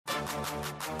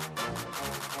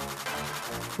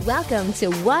Welcome to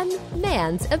One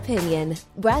Man's Opinion,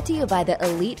 brought to you by the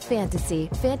Elite Fantasy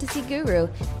Guru,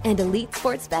 and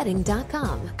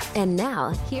EliteSportsBetting.com. And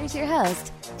now, here's your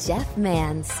host, Jeff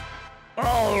Mans.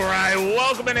 All right,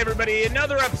 welcome in, everybody.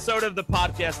 Another episode of the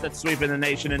podcast that's sweeping the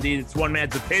nation. Indeed, it's One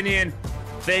Man's Opinion.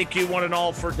 Thank you, one and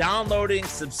all, for downloading,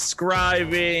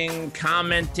 subscribing,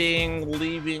 commenting,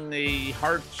 leaving a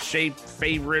heart-shaped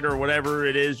favorite or whatever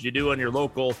it is you do on your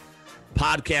local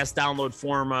podcast download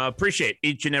form. Appreciate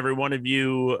each and every one of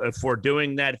you for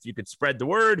doing that. If you could spread the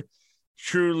word,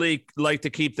 truly like to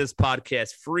keep this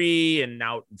podcast free and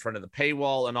out in front of the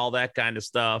paywall and all that kind of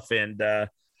stuff. And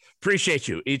appreciate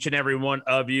you, each and every one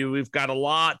of you. We've got a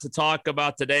lot to talk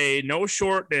about today. No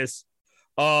shortness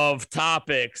of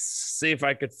topics. See if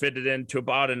I could fit it into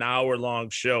about an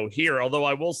hour-long show here. Although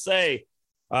I will say,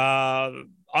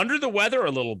 under the weather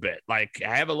a little bit. Like,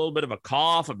 I have a little bit of a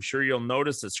cough. I'm sure you'll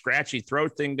notice a scratchy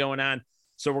throat thing going on.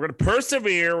 So we're going to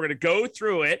persevere. We're going to go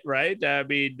through it, right? I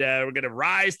mean, we're going to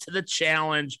rise to the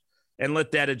challenge and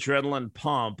let that adrenaline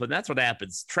pump. And that's what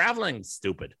happens. Traveling's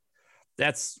stupid.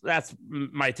 That's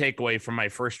my takeaway from my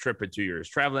first trip in 2 years.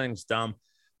 Traveling's dumb.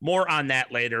 More on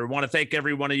that later. I want to thank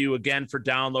every one of you again for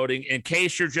downloading. In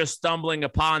case you're just stumbling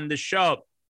upon the show,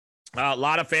 a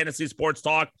lot of fantasy sports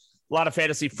talk, a lot of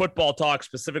fantasy football talk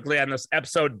specifically on this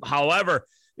episode. However,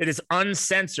 it is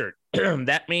uncensored.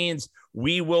 That means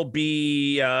we will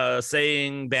be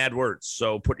saying bad words.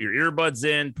 So put your earbuds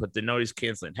in, put the noise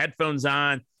canceling headphones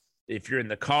on. If you're in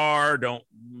the car, don't,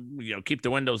 keep the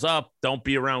windows up. Don't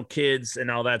be around kids and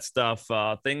all that stuff.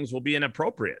 Things will be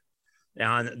inappropriate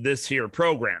on this here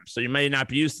program. So you may not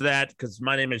be used to that because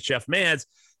my name is Jeff Mans.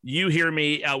 You hear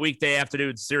me weekday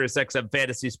afternoon, Sirius XM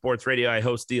Fantasy Sports Radio. I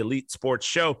host the Elite Sports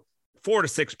Show, 4 to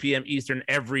 6 p.m. Eastern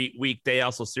every weekday.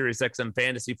 Also, Sirius XM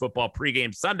Fantasy Football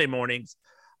pregame Sunday mornings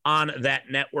on that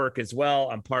network as well.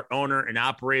 I'm part owner and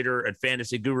operator at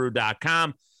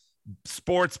fantasyguru.com.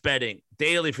 Sports betting,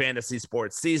 daily fantasy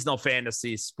sports, seasonal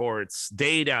fantasy sports,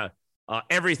 data,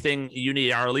 everything you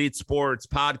need. Our Elite Sports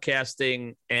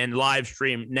podcasting and live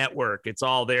stream network. It's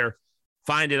all there.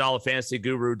 Find it all at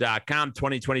fantasyguru.com.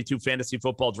 2022 Fantasy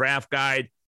Football Draft Guide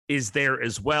is there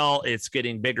as well. It's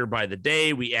getting bigger by the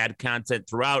day. We add content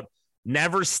throughout.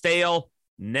 Never stale,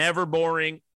 never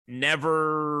boring,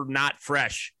 never not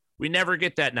fresh. We never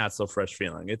get that not so fresh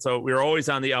feeling. We're always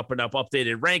on the up and up.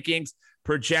 Updated rankings,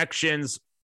 projections,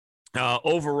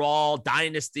 overall,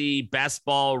 dynasty, best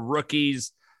ball,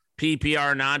 rookies,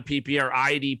 PPR, non-PPR,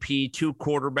 IDP, 2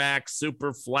 quarterbacks,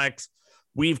 super flex.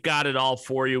 We've got it all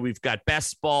for you. We've got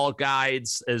best ball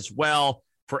guides as well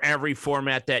for every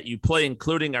format that you play,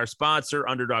 including our sponsor,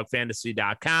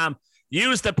 UnderdogFantasy.com.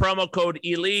 Use the promo code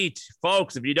ELITE.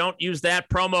 Folks, if you don't use that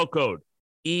promo code,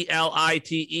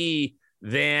 ELITE,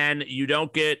 then you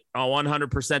don't get a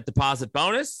 100% deposit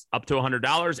bonus up to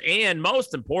 $100. And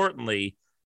most importantly,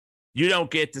 you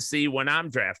don't get to see when I'm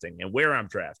drafting and where I'm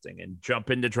drafting and jump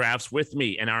into drafts with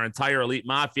me and our entire Elite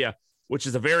Mafia, which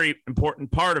is a very important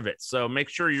part of it. So make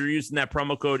sure you're using that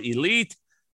promo code ELITE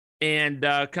and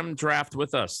come draft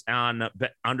with us on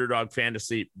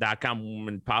UnderdogFantasy.com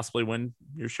and possibly win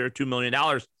your share of $2 million.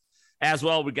 As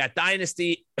well, we got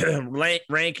dynasty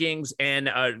rankings and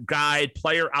a guide,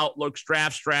 player outlooks,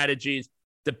 draft strategies,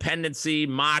 dependency,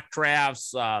 mock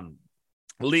drafts,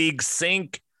 league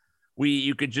sync.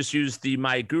 You could just use the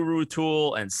My Guru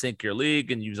tool and sync your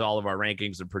league and use all of our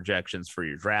rankings and projections for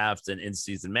your drafts and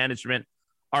in-season management.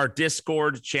 Our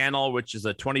Discord channel, which is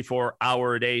a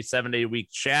 24-hour-a-day, 7-day-a-week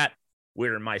chat,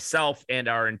 where myself and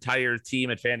our entire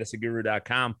team at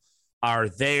fantasyguru.com are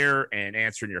there and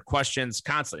answering your questions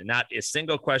constantly. Not a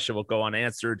single question will go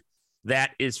unanswered.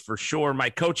 That is for sure.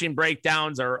 My coaching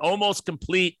breakdowns are almost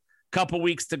complete. Couple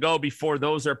weeks to go before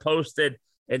those are posted.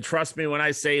 And trust me when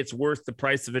I say it's worth the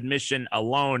price of admission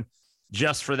alone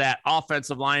just for that.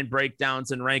 Offensive line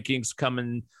breakdowns and rankings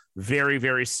coming very,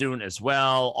 very soon as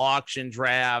well. Auction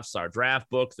drafts, our draft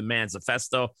book, the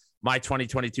Manifesto, my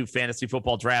 2022 fantasy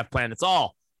football draft plan. It's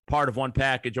all part of one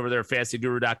package over there at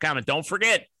fantasyguru.com. And don't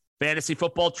forget, Fantasy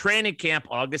Football Training Camp,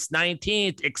 August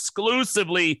 19th,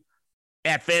 exclusively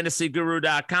at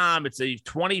fantasyguru.com. It's a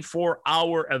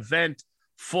 24-hour event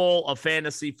full of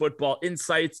fantasy football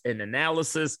insights and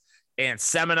analysis and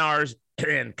seminars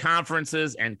and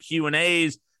conferences and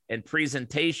Q&As and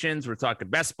presentations. We're talking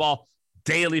best ball,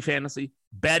 daily fantasy,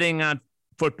 betting on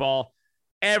football,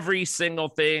 every single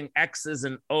thing, X's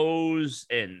and O's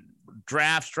and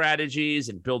draft strategies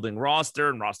and building roster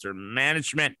and roster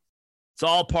management. It's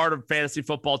all part of Fantasy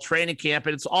Football Training Camp.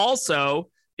 And it's also,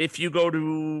 if you go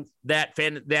to that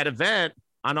event,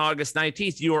 on August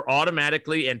 19th, you are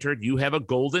automatically entered. You have a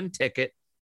golden ticket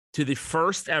to the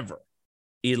first ever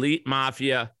Elite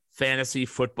Mafia Fantasy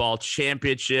Football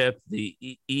Championship, the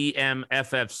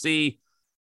EMFFC.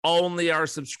 Only our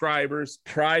subscribers,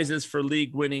 prizes for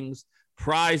league winnings,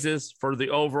 prizes for the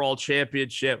overall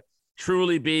championship.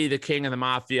 Truly be the king of the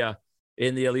Mafia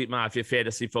in the Elite Mafia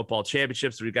Fantasy Football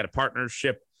Championships. We've got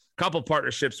a couple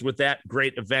partnerships with that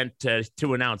great event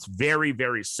to announce very,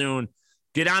 very soon.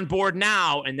 Get on board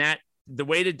now, and the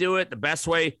way to do it, the best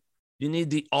way, you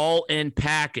need the all-in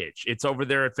package. It's over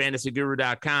there at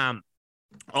fantasyguru.com.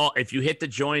 If you hit the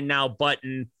join now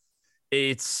button,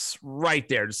 it's right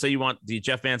there. Just say you want the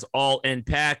Jeff Mans all-in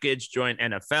package, join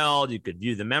NFL. You could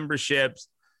view the memberships,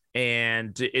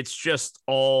 and it's just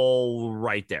all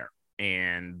right there.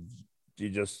 And you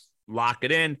just lock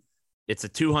it in. It's a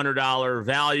 $200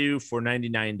 value for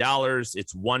 $99.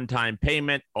 It's one-time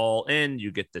payment, all in.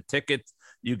 You get the tickets.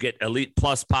 You get Elite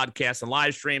Plus podcasts and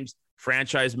live streams,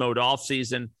 franchise mode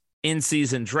off-season,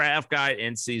 in-season draft guide,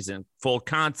 in-season full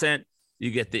content. You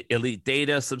get the Elite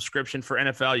Data subscription for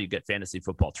NFL. You get Fantasy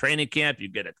Football Training Camp. You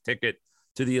get a ticket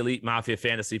to the Elite Mafia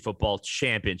Fantasy Football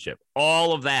Championship.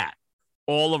 All of that,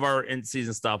 all of our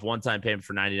in-season stuff, one-time payment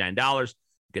for $99.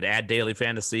 You could add daily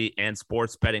fantasy and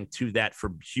sports betting to that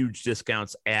for huge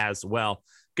discounts as well.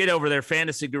 Get over there,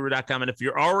 fantasyguru.com. And if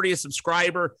you're already a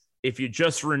subscriber, if you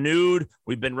just renewed,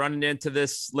 we've been running into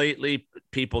this lately.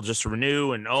 People just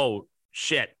renew and, oh,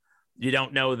 shit, you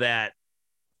don't know that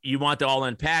you want the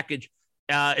all-in package.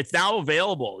 It's now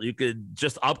available. You could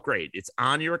just upgrade. It's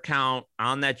on your account,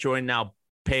 on that Join Now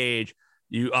page.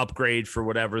 You upgrade for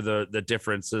whatever the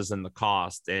difference is in the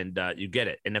cost, and you get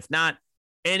it. And if not,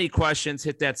 any questions,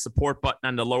 hit that support button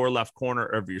on the lower left corner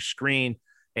of your screen,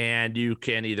 and you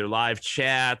can either live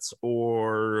chat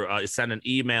or send an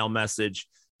email message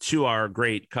to our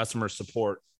great customer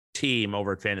support team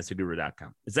over at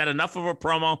fantasyguru.com. Is that enough of a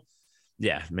promo?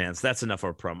 Yeah, man, so that's enough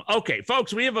of a promo. Okay,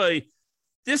 folks,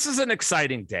 this is an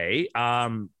exciting day.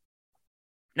 Not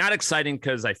exciting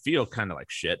because I feel kind of like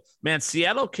shit. Man,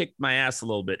 Seattle kicked my ass a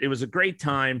little bit. It was a great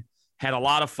time. Had a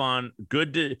lot of fun.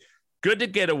 Good to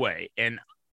get away. And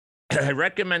I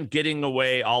recommend getting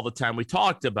away all the time. We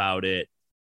talked about it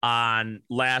on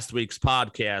last week's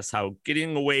podcast, how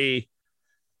getting away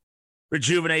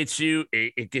rejuvenates you.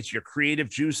 It gets your creative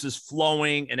juices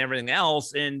flowing and everything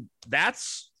else. And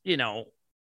that's,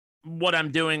 what I'm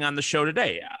doing on the show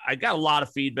today. I got a lot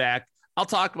of feedback. I'll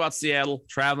talk about Seattle,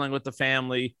 traveling with the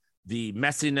family, the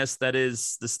messiness that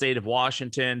is the state of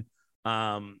Washington.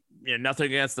 Nothing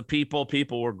against the people.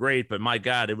 People were great, but my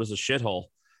God, it was a shithole.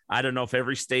 I don't know if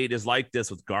every state is like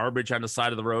this, with garbage on the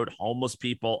side of the road, homeless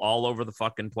people all over the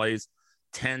fucking place,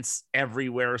 tents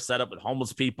everywhere set up with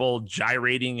homeless people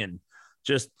gyrating, and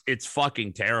just, it's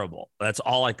fucking terrible. That's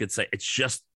all I could say. It's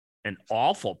just an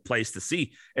awful place to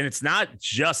see. And it's not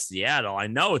just Seattle. I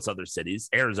know it's other cities.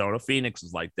 Arizona, Phoenix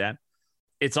is like that.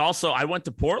 It's also, I went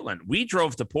to Portland. We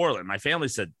drove to Portland. My family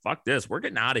said, fuck this, we're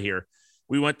getting out of here.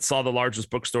 We went and saw the largest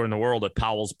bookstore in the world at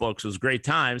Powell's Books. It was a great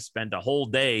time. Spent a whole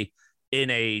day in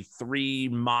a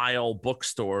 3-mile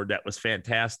bookstore. That was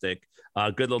fantastic.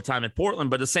 Good little time in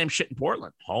Portland, but the same shit in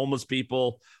Portland. Homeless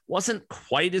people. Wasn't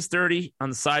quite as dirty on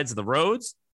the sides of the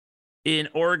roads in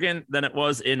Oregon than it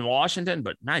was in Washington,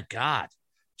 but my God,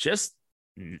 just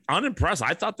unimpressed.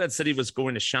 I thought that city was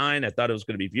going to shine. I thought it was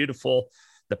going to be beautiful.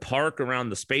 The park around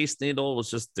the Space Needle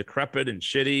was just decrepit and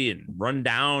shitty and run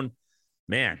down.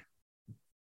 Man,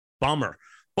 bummer.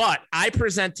 But I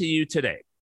present to you today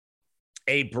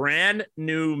a brand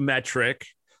new metric,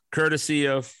 courtesy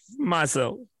of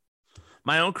myself,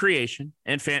 my own creation,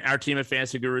 and our team at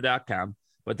fantasyguru.com.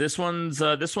 But this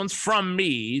one's from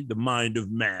me, the mind of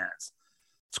MANS.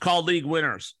 It's called League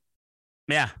Winners.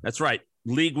 Yeah, that's right,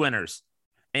 League Winners.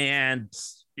 And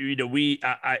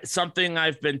something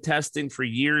I've been testing for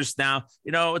years now.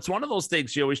 It's one of those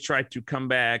things you always try to come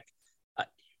back.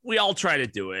 We all try to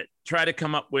do it. Try to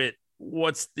come up with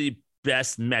what's the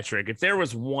best metric. If there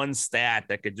was one stat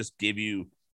that could just give you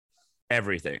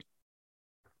everything,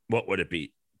 what would it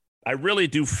be? I really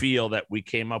do feel that we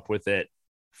came up with it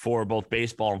for both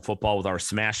baseball and football with our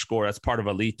smash score. That's part of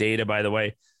Elite Data, by the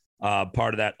way.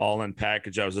 Part of that all-in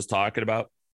package I was just talking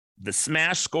about. The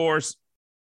smash scores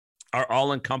are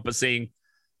all-encompassing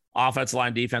offensive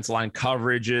line, defensive line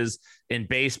coverages. In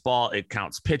baseball, it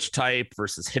counts pitch type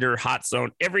versus hitter, hot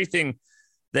zone, everything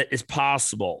that is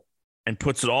possible, and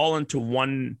puts it all into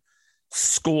one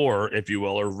score, if you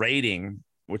will, or rating,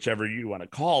 whichever you want to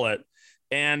call it.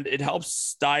 And it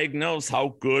helps diagnose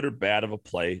how good or bad of a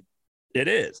play it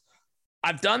is.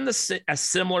 I've done a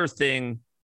similar thing.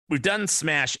 We've done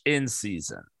Smash in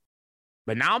season.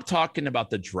 But now I'm talking about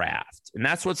the draft. And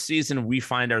that's what season we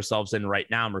find ourselves in right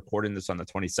now. I'm recording this on the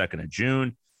 22nd of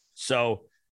June. So,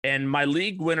 and my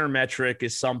league winner metric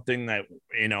is something that,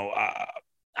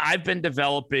 I've been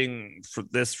developing for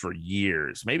this for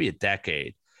years, maybe a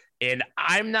decade. And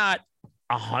I'm not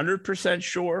 100%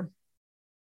 sure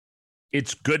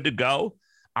it's good to go.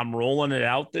 I'm rolling it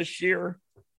out this year.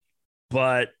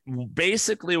 But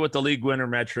basically what the league winner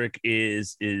metric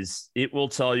is it will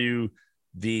tell you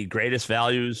the greatest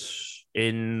values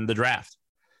in the draft.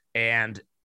 And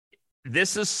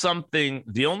this is something,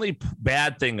 the only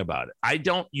bad thing about it, I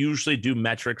don't usually do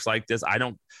metrics like this.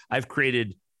 I've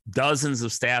created dozens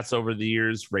of stats over the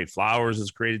years. Ray Flowers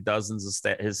has created dozens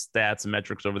of his stats and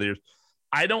metrics over the years.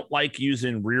 I don't like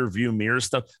using rear view mirror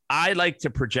stuff. I like to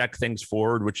project things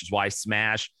forward, which is why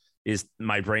Smash is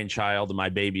my brainchild and my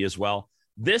baby as well.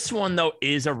 This one, though,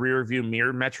 is a rear view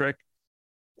mirror metric.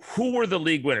 Who were the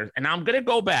league winners? And I'm going to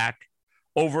go back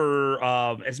over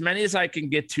as many as I can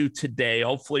get to today,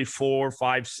 hopefully 4,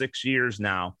 5, 6 years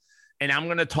now. And I'm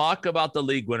going to talk about the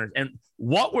league winners. And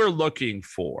what we're looking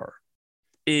for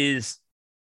is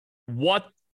what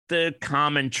the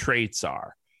common traits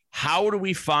are. How do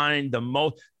we find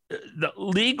the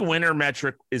league winner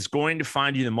metric is going to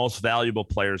find you the most valuable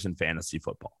players in fantasy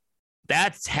football.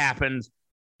 That's happened.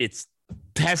 It's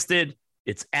tested.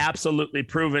 It's absolutely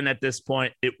proven at this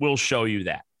point. It will show you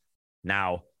that.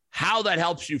 Now, how that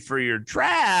helps you for your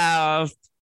draft,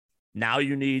 now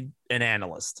you need an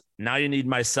analyst. Now you need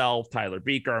myself, Tyler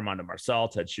Beaker, Armando Marcel,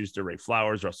 Ted Schuster, Ray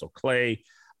Flowers, Russell Clay,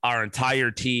 our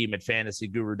entire team at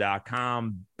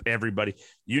fantasyguru.com, everybody.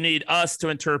 You need us to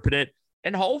interpret it.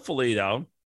 And hopefully, though,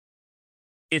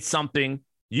 it's something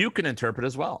you can interpret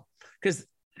as well. Because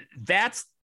this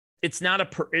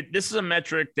is a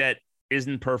metric that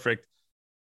isn't perfect.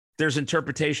 There's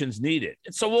interpretations needed.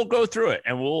 And so we'll go through it,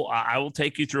 and I will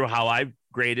take you through how I've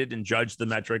graded and judged the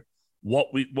metric,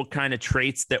 what kind of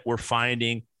traits that we're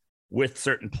finding with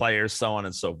certain players, so on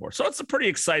and so forth. So it's a pretty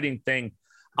exciting thing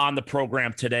on the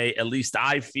program today. At least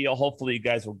I feel. Hopefully you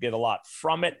guys will get a lot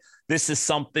from it. This is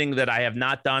something that I have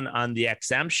not done on the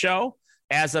XM show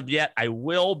as of yet. I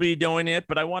will be doing it,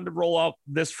 but I wanted to roll out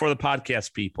this for the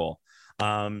podcast people.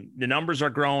 The numbers are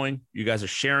growing. You guys are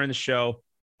sharing the show.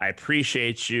 I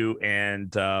appreciate you.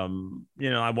 And, I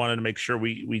wanted to make sure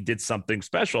we did something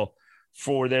special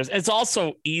for this. It's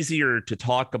also easier to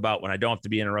talk about when I don't have to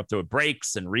be interrupted with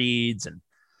breaks and reads and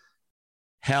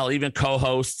hell, even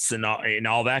co-hosts and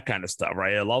all that kind of stuff,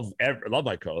 right? I love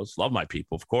my co-hosts, love my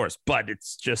people, of course, but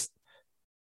it's just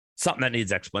something that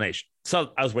needs explanation.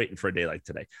 So I was waiting for a day like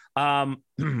today. Let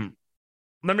me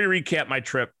recap my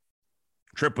trip.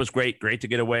 Trip was great to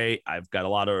get away. I've got a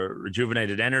lot of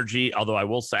rejuvenated energy, although I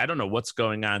will say, I don't know what's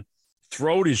going on.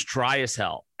 Throat is dry as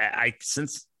hell.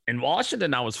 Since in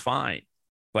Washington, I was fine,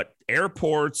 but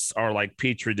airports are like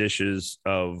petri dishes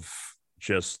of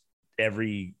just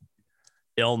every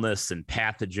illness and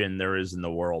pathogen there is in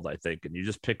the world, I think. And you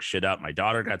just pick shit up. My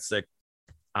daughter got sick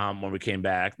when we came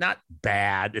back. Not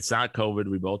bad. It's not COVID.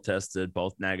 We both tested,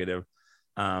 both negative.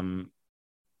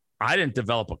 I didn't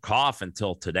develop a cough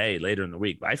until today, later in the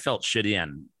week. I felt shitty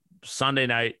on Sunday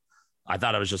night. I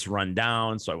thought I was just run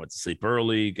down, so I went to sleep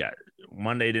early.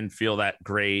 Monday didn't feel that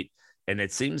great, and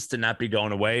it seems to not be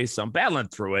going away. So I'm battling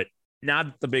through it.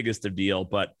 Not the biggest of deal,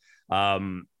 but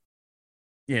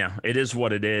it is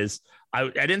what it is. I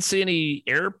didn't see any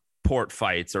airport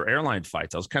fights or airline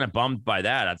fights. I was kind of bummed by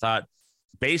that. I thought,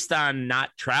 based on not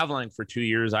traveling for 2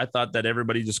 years, I thought that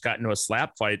everybody just got into a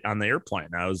slap fight on the airplane.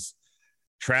 I was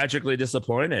tragically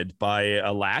disappointed by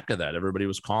a lack of that. Everybody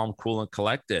was calm, cool, and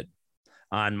collected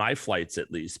on my flights,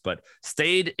 at least, but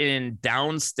stayed in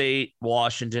downstate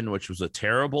Washington, which was a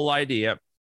terrible idea.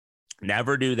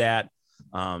 Never do that.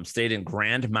 Stayed in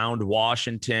Grand Mound,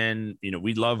 Washington.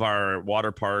 We love our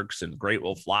water parks and Great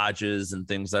Wolf Lodges and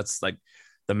things. That's like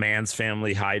the MANS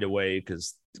family hideaway,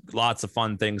 because lots of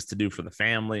fun things to do for the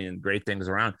family and great things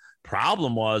around.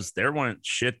 Problem was there weren't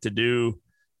shit to do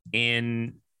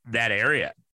in that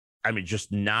area. I mean,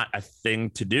 just not a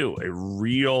thing to do. A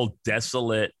real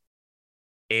desolate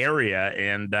area.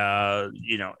 And,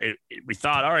 we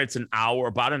thought, all right, it's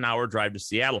about an hour drive to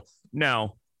Seattle.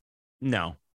 No,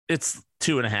 it's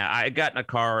 2.5. I got in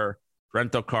a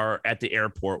rental car at the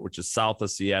airport, which is south of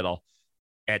Seattle,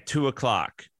 at 2:00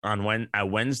 on a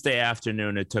Wednesday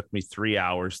afternoon. It took me 3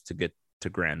 hours to get to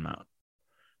Grand Mount.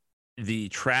 The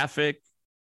traffic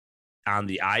on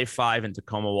the I-5 in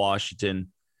Tacoma,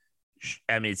 Washington,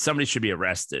 I mean, somebody should be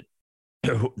arrested.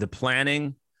 The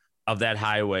planning of that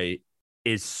highway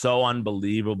is so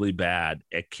unbelievably bad.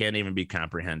 It can't even be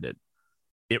comprehended.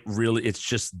 It's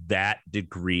just that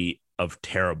degree of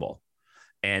terrible.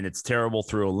 and it's terrible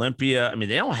through Olympia. I mean,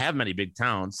 they don't have many big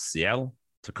towns. Seattle,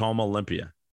 Tacoma,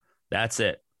 Olympia. That's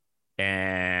it.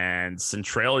 And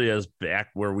Centralia is back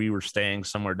where we were staying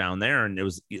somewhere down there, and it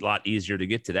was a lot easier to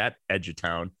get to that edge of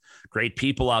town. Great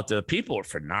people out there. People are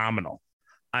phenomenal.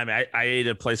 I mean, I ate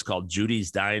at a place called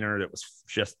Judy's Diner that was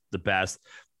just the best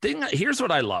thing. Here's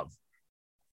what I love.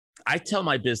 I tell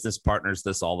my business partners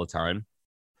this all the time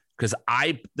because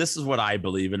this is what I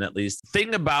believe in, at least.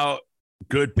 Thing about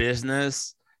good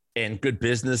business and good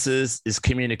businesses is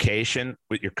communication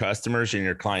with your customers and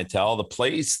your clientele. The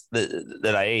place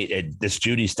that I ate at this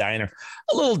Judy's Diner,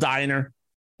 a little diner,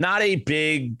 not a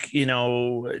big,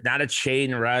 not a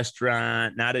chain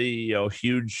restaurant, not a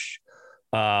huge,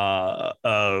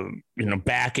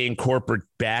 backing, corporate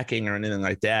backing or anything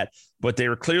like that. But they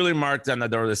were clearly marked on the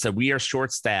door that said, "We are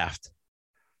short-staffed.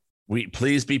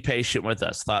 Please be patient with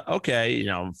us." Thought, okay,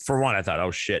 for one, I thought,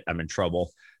 oh shit, I'm in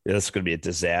trouble. This is going to be a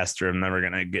disaster. I'm never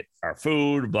going to get our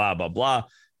food, blah, blah, blah.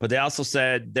 But they also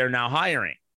said they're now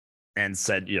hiring and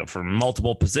said, for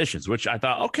multiple positions, which I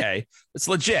thought, okay, it's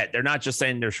legit. They're not just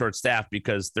saying they're short staffed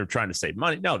because they're trying to save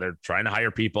money. No, they're trying to hire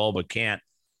people, but can't.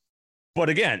 But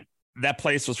again, that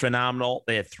place was phenomenal.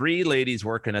 They had 3 ladies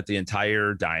working at the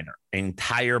entire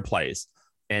place.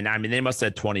 And I mean, they must have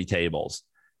had 20 tables.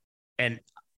 And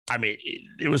I mean,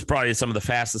 it was probably some of the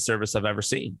fastest service I've ever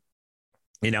seen,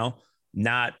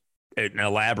 not an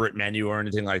elaborate menu or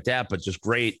anything like that, but just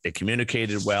great. They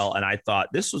communicated well. And I thought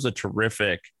this was a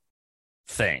terrific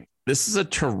thing. This is a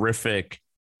terrific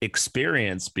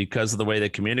experience because of the way they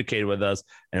communicated with us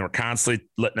and were constantly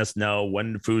letting us know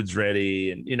when the food's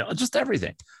ready and, just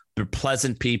everything. They're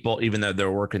pleasant people, even though they're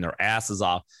working their asses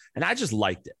off. And I just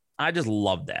liked it. I just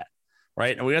loved that.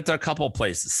 Right. And we went to a couple of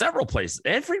places, several places.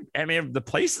 The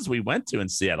places we went to in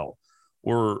Seattle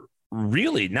were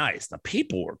really nice. The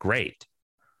people were great,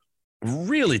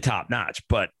 really top notch,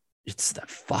 but it's the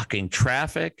fucking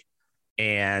traffic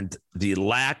and the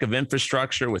lack of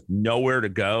infrastructure with nowhere to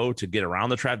go to get around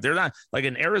the traffic. They're not like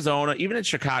in Arizona, even in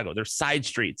Chicago, there's side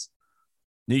streets.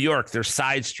 New York, there's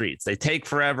side streets. They take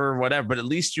forever, whatever, but at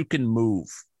least you can move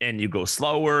and you go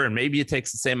slower and maybe it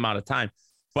takes the same amount of time.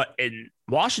 But in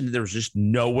Washington, there was just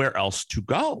nowhere else to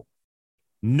go.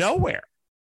 Nowhere.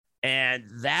 And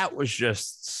that was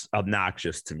just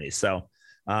obnoxious to me. So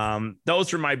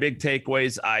those were my big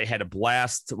takeaways. I had a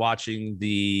blast watching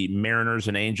the Mariners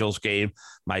and Angels game.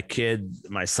 My son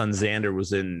Xander,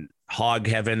 was in hog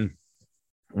heaven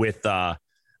with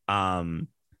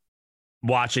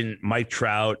watching Mike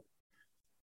Trout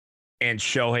and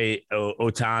Shohei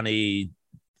Ohtani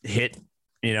hit,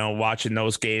 watching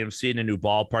those games, seeing a new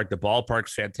ballpark. The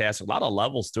ballpark's fantastic. A lot of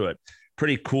levels to it.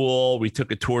 Pretty cool. We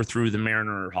took a tour through the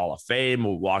Mariner Hall of Fame.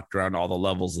 We walked around all the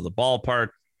levels of the ballpark.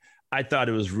 I thought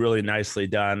it was really nicely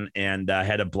done and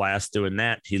had a blast doing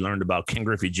that. He learned about Ken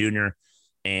Griffey Jr.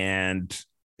 and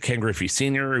Ken Griffey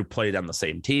Sr., who played on the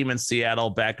same team in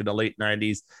Seattle back in the late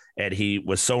 90s. And he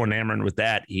was so enamored with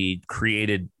that. He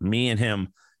created me and him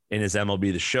in his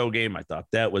MLB The Show game. I thought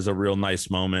that was a real nice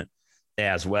moment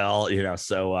as well.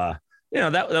 So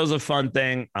that was a fun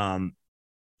thing.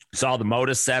 Saw the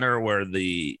Moda Center where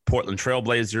the Portland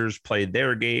Trailblazers played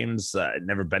their games. I'd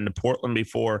never been to Portland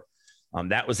before.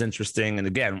 That was interesting. And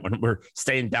again, when we're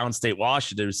staying downstate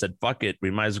Washington, we said, fuck it. We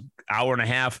might as hour and a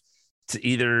half to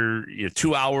either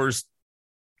 2 hours,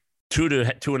 2 to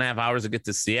 2.5 hours to get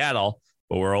to Seattle,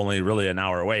 but we're only really an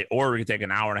hour away. Or we could take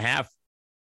an hour and a half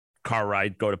car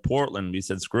ride, go to Portland. We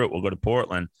said, screw it, we'll go to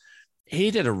Portland.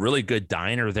 He did a really good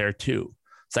diner there too.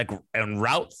 It's like on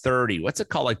Route 30. What's it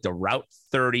called? Like the Route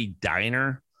 30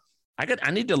 diner.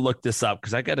 I need to look this up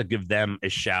because I got to give them a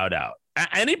shout out.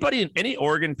 Anybody, any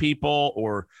Oregon people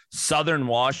or Southern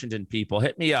Washington people,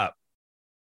 hit me up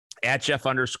at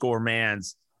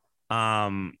Jeff_Mans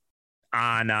on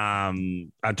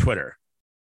Twitter.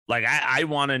 Like I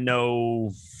want to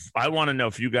know. I want to know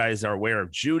if you guys are aware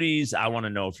of Judy's. I want to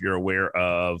know if you're aware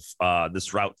of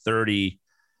this Route 30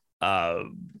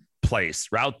 place.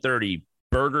 Route 30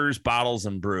 Burgers, Bottles,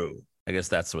 and Brew. I guess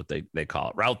that's what they call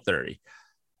it. Route 30.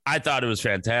 I thought it was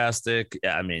fantastic.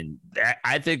 I mean,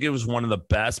 I think it was one of the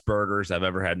best burgers I've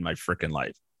ever had in my freaking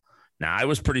life. Now, I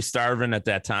was pretty starving at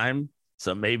that time,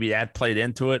 so maybe that played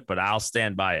into it, but I'll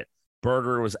stand by it.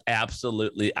 Burger was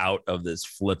absolutely out of this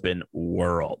flipping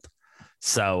world.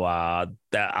 So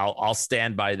I'll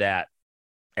stand by that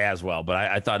as well. But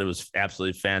I thought it was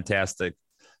absolutely fantastic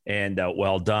and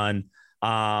well done.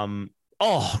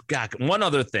 Oh, God, one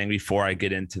other thing before I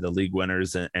get into the league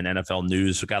winners and NFL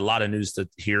news. We've got a lot of news to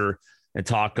hear and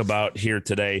talk about here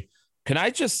today. Can I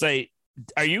just say,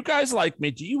 are you guys like me?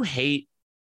 Do you hate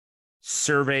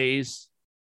surveys,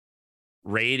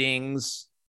 ratings,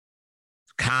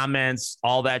 comments,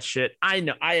 all that shit. I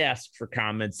know I ask for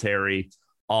commentary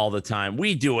all the time.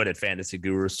 We do it at Fantasy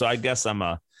Guru. So I guess I'm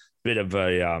a bit of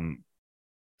a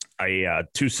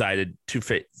two-sided,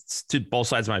 both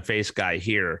sides of my face guy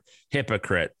here,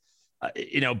 hypocrite,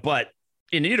 but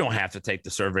you don't have to take the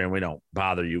survey and we don't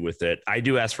bother you with it. I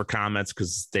do ask for comments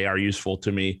because they are useful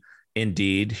to me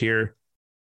indeed here.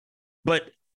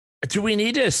 But do we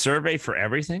need a survey for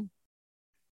everything?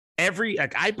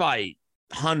 I buy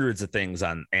hundreds of things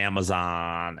on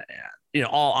Amazon and,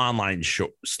 all online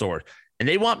stores, and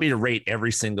they want me to rate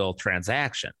every single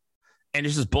transaction. And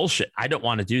this is bullshit. I don't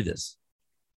want to do this.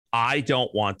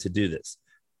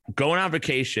 Going on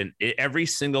vacation, every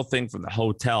single thing from the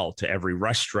hotel to every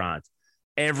restaurant,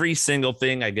 every single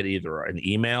thing, I get either an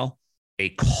email, a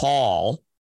call,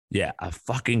 a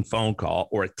fucking phone call,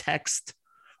 or a text,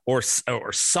 or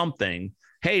something.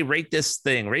 Hey, rate this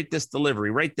thing, rate this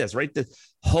delivery, rate this.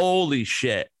 Holy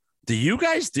shit. Do you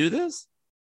guys do this?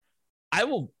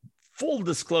 Full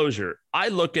disclosure, I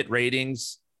look at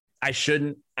ratings. I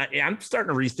shouldn't. I'm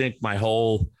starting to rethink my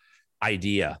whole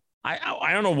idea.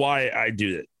 I don't know why I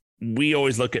do that. We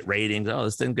always look at ratings. Oh,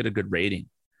 this didn't get a good rating.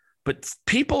 But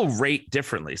people rate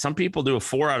differently. Some people do a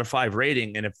 4 out of 5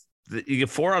 rating. And if you get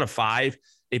 4 out of 5,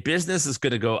 a business is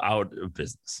going to go out of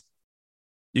business.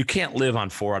 You can't live on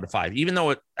 4 out of 5, even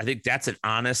though I think that's an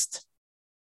honest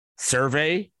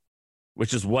survey,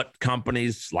 which is what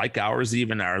companies like ours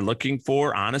even are looking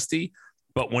for, honesty.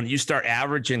 But when you start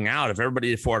averaging out, if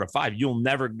everybody is 4 out of 5, you'll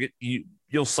never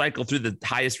you'll cycle through the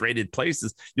highest rated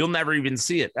places. You'll never even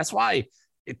see it. That's why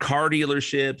car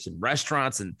dealerships and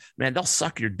restaurants they'll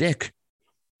suck your dick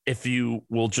if you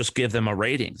will just give them a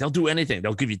rating. They'll do anything.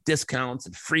 They'll give you discounts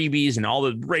and freebies and all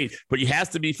the rate, but it has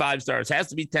to be 5 stars, has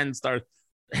to be 10 stars,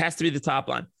 it has to be the top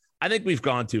line. I think we've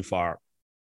gone too far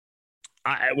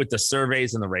with the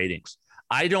surveys and the ratings.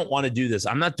 I don't want to do this.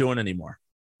 I'm not doing it anymore.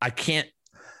 I can't.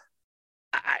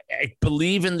 I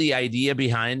believe in the idea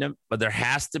behind them, but there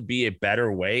has to be a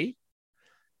better way.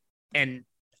 And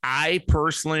I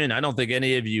personally, and I don't think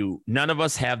any of you, none of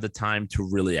us have the time to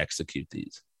really execute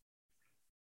these.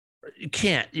 You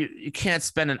can't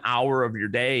spend an hour of your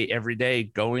day every day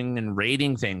going and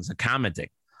rating things and commenting.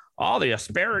 Oh, the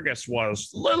asparagus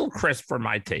was a little crisp for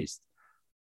my taste.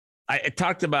 I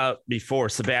talked about before,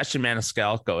 Sebastian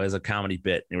Maniscalco has a comedy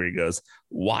bit where he goes,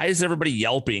 why is everybody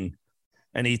yelping?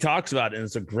 And he talks about it, and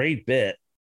it's a great bit,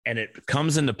 and it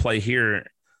comes into play here.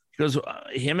 He goes,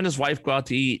 him and his wife go out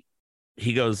to eat.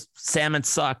 He goes, salmon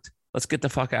sucked. Let's get the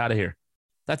fuck out of here.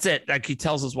 That's it. Like he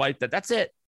tells his wife that's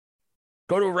it.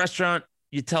 Go to a restaurant.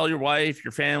 You tell your wife,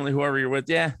 your family, whoever you're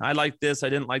with, I like this. I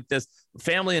didn't like this.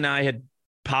 Family and I had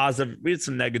we had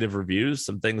some negative reviews,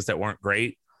 some things that weren't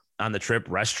great on the trip,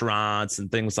 restaurants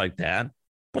and things like that.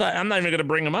 But I'm not even going to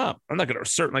bring them up. I'm not going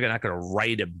to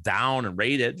write them down and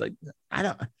rate it. Like, I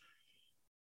don't,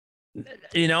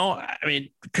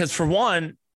 because for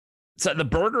one, so the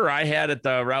burger I had at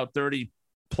the Route 30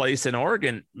 place in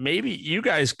Oregon, maybe you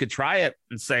guys could try it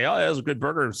and say, oh, that was a good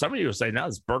burger. Some of you will say, no,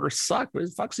 this burger sucked. What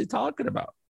the fuck's he talking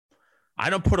about? I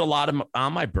don't put a lot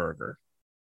on my burger.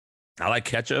 I like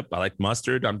ketchup. I like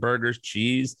mustard on burgers,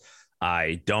 cheese.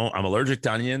 I'm allergic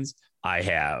to onions. I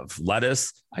have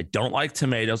lettuce. I don't like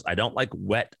tomatoes. I don't like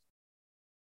wet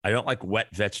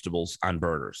vegetables on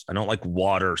burgers. I don't like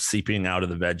water seeping out of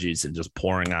the veggies and just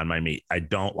pouring on my meat. I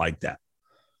don't like that.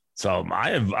 So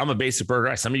I'm a basic burger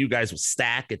guy. Some of you guys will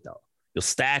stack it though. You'll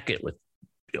stack it with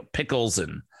pickles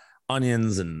and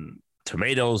onions and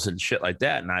tomatoes and shit like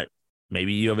that. And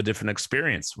maybe you have a different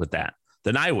experience with that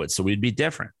than I would. So we'd be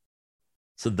different.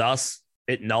 So thus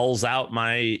it nulls out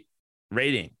my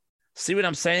rating. See what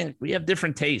I'm saying? We have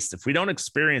different tastes. If we don't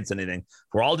experience anything,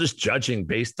 we're all just judging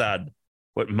based on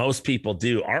what most people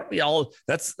do. Aren't we all?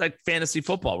 That's like fantasy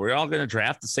football. We're all going to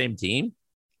draft the same team.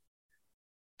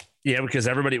 Yeah, because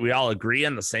we all agree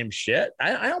on the same shit.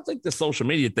 I don't think the social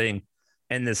media thing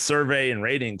and this survey and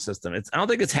rating system, I don't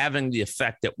think it's having the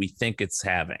effect that we think it's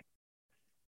having.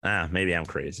 Maybe I'm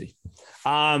crazy.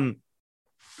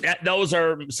 Those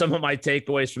are some of my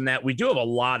takeaways from that. We do have a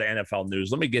lot of NFL news.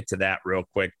 Let me get to that real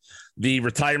quick. The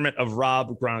retirement of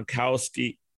Rob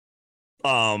Gronkowski.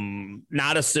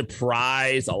 Not a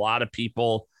surprise. A lot of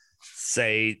people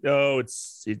say,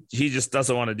 he just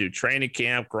doesn't want to do training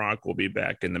camp. Gronk will be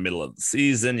back in the middle of the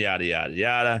season, yada, yada,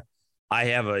 yada. I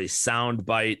have a sound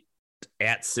bite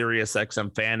at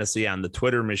SiriusXM Fantasy on the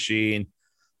Twitter machine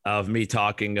of me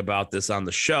talking about this on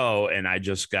the show. And I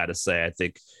just got to say, I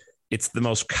think it's the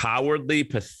most cowardly,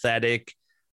 pathetic,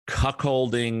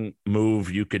 cuckolding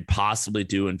move you could possibly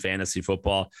do in fantasy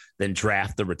football than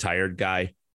draft the retired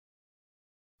guy.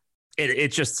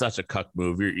 It's just such a cuck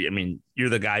move. You're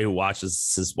the guy who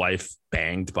watches his wife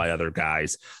banged by other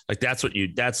guys. Like that's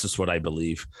just what I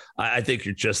believe. I think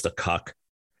you're just a cuck.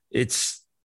 It's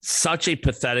such a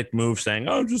pathetic move saying,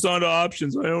 I'm just on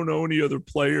options. I don't know any other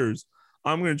players.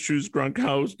 I'm going to choose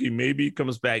Gronkowski. Maybe he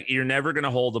comes back. You're never going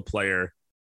to hold a player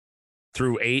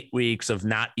through 8 weeks of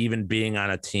not even being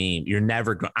on a team. You're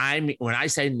never going. When I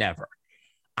say never,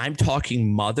 I'm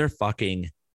talking motherfucking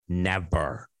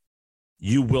never.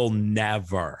 You will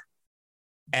never,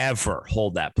 ever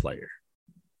hold that player.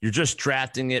 You're just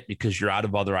drafting it because you're out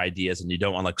of other ideas and you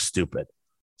don't want to look stupid.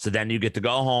 So then you get to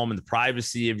go home in the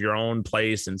privacy of your own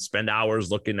place and spend hours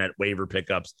looking at waiver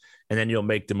pickups, and then you'll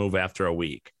make the move after a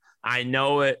week. I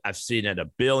know it. I've seen it a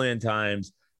billion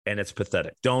times, and it's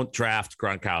pathetic. Don't draft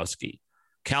Gronkowski.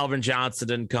 Calvin Johnson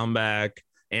didn't come back.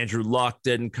 Andrew Luck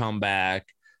didn't come back.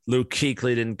 Luke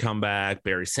Kuechly didn't come back.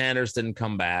 Barry Sanders didn't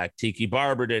come back. Tiki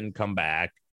Barber didn't come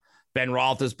back. Ben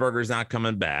Roethlisberger's not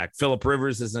coming back. Phillip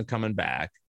Rivers isn't coming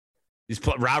back.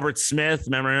 Robert Smith,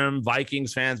 remember him?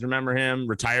 Vikings fans remember him.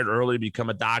 Retired early to become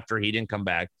a doctor. He didn't come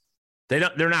back.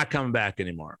 They're not coming back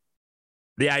anymore.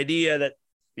 The idea that,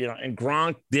 and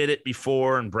Gronk did it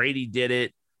before and Brady did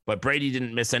it, but Brady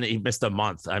didn't miss any. He missed a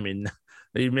month.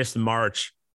 He missed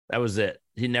March. That was it.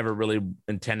 He never really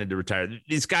intended to retire.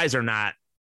 These guys are not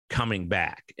coming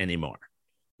back anymore,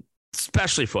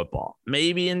 especially football.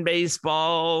 Maybe in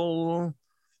baseball,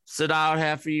 sit out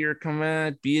half a year, come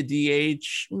back, be a DH,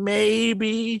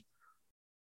 maybe.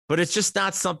 But it's just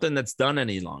not something that's done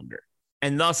any longer.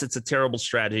 And thus, it's a terrible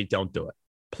strategy. Don't do it,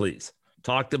 please.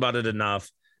 Talked about it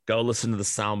enough. Go listen to the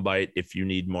soundbite if you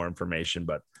need more information.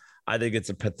 But I think it's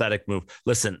a pathetic move.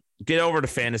 Listen, get over to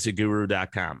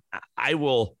fantasyguru.com. I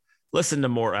will listen to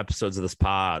more episodes of this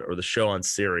pod or the show on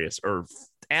Sirius, or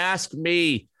ask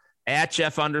me at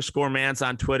Jeff_Mans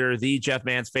on Twitter, the Jeff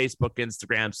Mans, Facebook,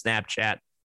 Instagram, Snapchat,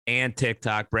 and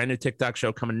TikTok. Brand new TikTok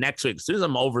show coming next week as soon as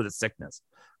I'm over the sickness.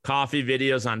 Coffee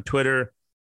videos on Twitter,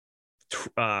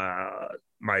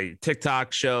 my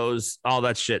TikTok shows, all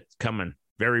that shit coming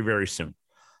very, very soon.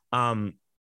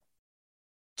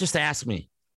 Just ask me,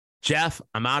 Jeff,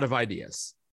 I'm out of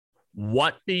ideas.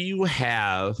 What do you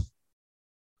have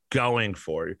going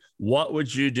for you? What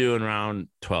would you do in round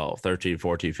 12, 13,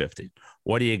 14, 15?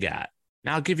 What do you got?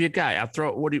 Now I'll give you a guy. I'll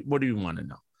throw. What do you want to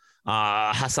know?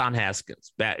 Hassan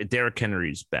Haskins, Derrick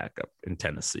Henry's backup in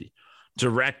Tennessee.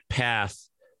 Direct path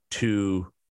to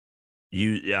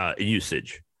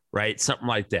usage, right? Something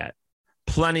like that.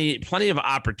 Plenty of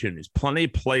opportunities, plenty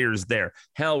of players there.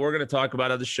 Hell, we're going to talk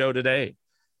about on the show today.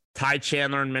 Ty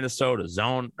Chandler in Minnesota,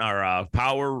 zone or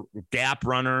power gap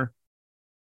runner,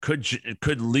 could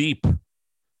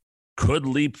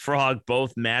leapfrog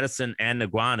both Madison and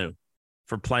Nagwanu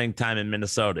for playing time in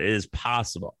Minnesota. It is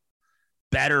possible.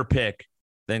 Better pick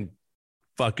than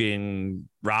fucking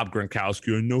Rob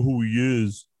Gronkowski. I know who he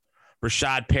is.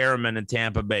 Rashad Perriman in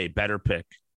Tampa Bay. Better pick.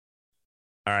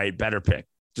 All right, better pick.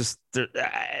 Just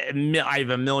I have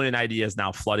a million ideas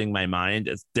now flooding my mind.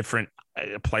 It's different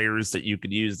players that you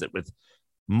could use that with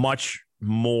much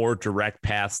more direct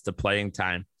paths to playing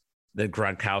time than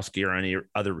Gronkowski or any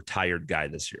other retired guy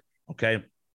this year. Okay?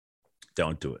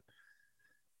 Don't do it.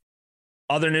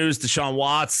 Other news, Deshaun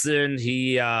Watson,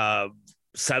 he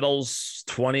settles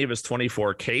 20 of his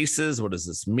 24 cases. What does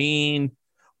this mean?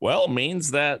 Well, it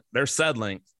means that they're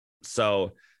settling.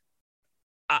 So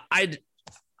I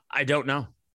don't know.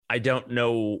 I don't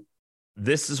know.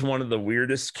 This is one of the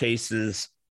weirdest cases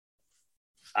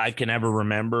I can ever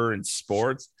remember in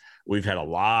sports. We've had a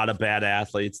lot of bad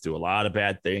athletes do a lot of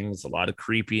bad things, a lot of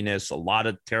creepiness, a lot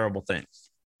of terrible things.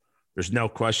 There's no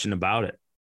question about it.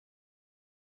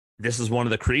 This is one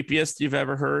of the creepiest you've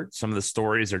ever heard. Some of the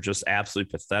stories are just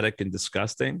absolutely pathetic and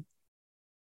disgusting.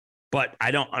 But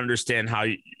I don't understand how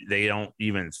they don't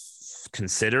even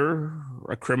consider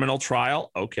a criminal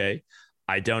trial. Okay.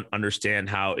 I don't understand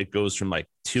how it goes from like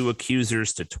 2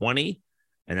 accusers to 20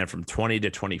 and then from 20 to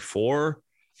 24.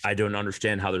 I don't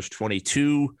understand how there's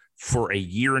 22 for a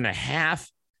year and a half.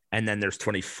 And then there's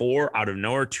 24 out of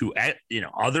nowhere, two,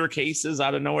 other cases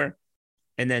out of nowhere.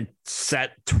 And then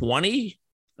set 20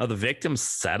 of the victims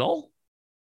settle.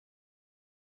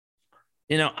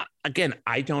 Again,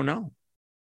 I don't know.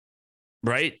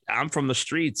 Right? I'm from the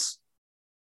streets.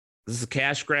 This is a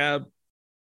cash grab.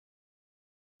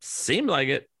 Seemed like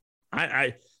it.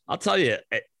 I'll tell you,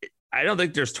 I don't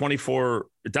think there's 24.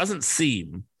 It doesn't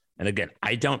seem. And again,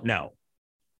 I don't know.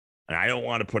 And I don't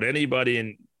want to put anybody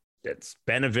in that's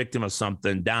been a victim of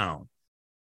something down.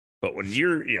 But when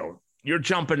you're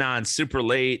jumping on super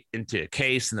late into a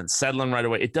case and then settling right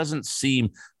away, it doesn't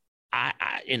seem.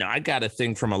 I got a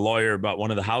thing from a lawyer about one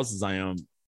of the houses I own.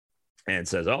 and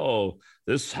says, oh,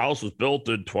 this house was built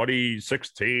in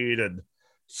 2016 and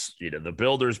the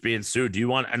builder's being sued. Do you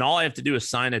want, and all I have to do is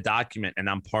sign a document and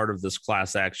I'm part of this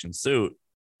class action suit.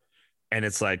 And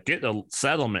it's like, get a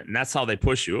settlement. And that's how they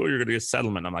push you. Oh, you're going to get a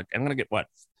settlement. I'm like, I'm going to get what?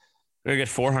 I'm going to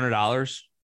get $400.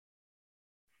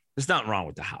 There's nothing wrong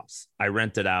with the house. I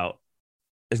rent it out.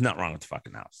 There's nothing wrong with the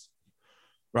fucking house.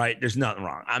 Right? There's nothing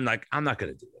wrong. I'm like, I'm not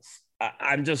going to do this.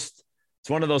 I'm just, it's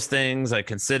one of those things. I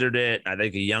considered it. I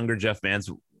think a younger Jeff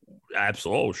Mans,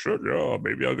 absolutely, oh, shit, yeah,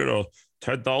 maybe I'll get a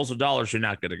 $10,000. You're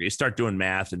not going to get, you start doing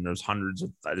math and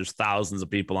there's thousands of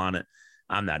people on it.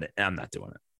 I'm not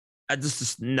doing it. I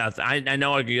just nothing. I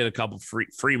know I could get a couple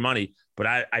free money, but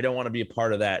I don't want to be a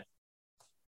part of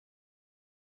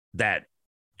that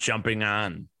jumping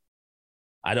on.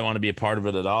 I don't want to be a part of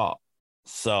it at all.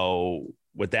 So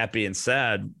with that being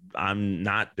said, I'm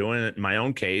not doing it in my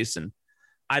own case. And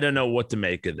I don't know what to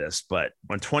make of this, but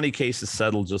when 20 cases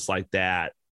settle just like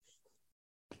that,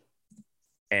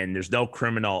 and there's no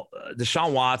criminal,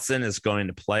 Deshaun Watson is going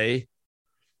to play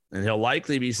and he'll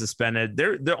likely be suspended.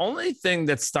 The only thing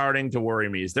that's starting to worry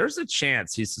me is there's a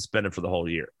chance he's suspended for the whole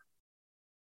year.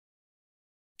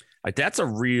 Like, that's a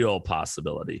real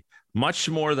possibility, much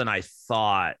more than I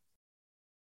thought a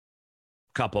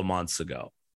couple months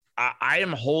ago. I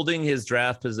am holding his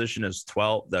draft position as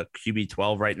 12, the QB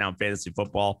 12 right now in fantasy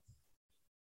football.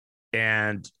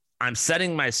 And I'm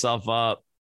setting myself up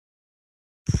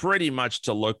pretty much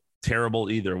to look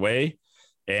terrible either way.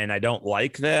 And I don't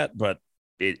like that, but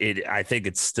I think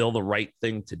it's still the right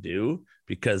thing to do,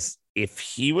 because if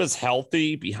he was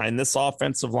healthy behind this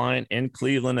offensive line in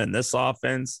Cleveland and this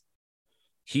offense,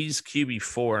 he's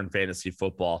QB4 in fantasy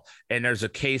football. And there's a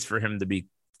case for him to be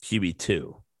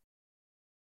QB2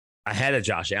 ahead of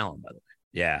Josh Allen, by the way.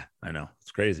 Yeah, I know.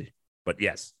 It's crazy. But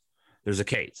yes, there's a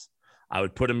case. I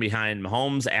would put him behind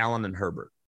Mahomes, Allen, and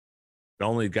Herbert. The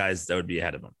only guys that would be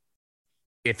ahead of him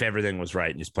if everything was right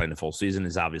and he's playing the full season.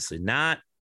 Is obviously not.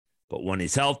 But when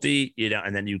he's healthy,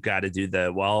 and then you've got to do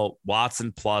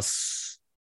Watson plus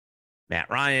Matt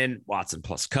Ryan, Watson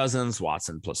plus Cousins,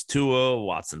 Watson plus Tua,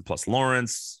 Watson plus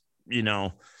Lawrence,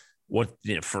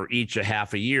 for each a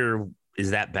half a year.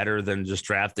 Is that better than just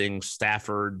drafting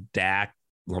Stafford, Dak,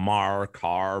 Lamar,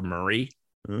 Carr, Murray?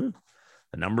 The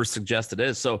numbers suggest it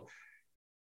is. So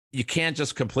you can't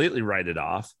just completely write it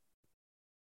off.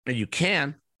 And you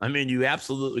can. I mean, you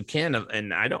absolutely can.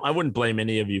 And I wouldn't blame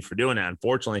any of you for doing that.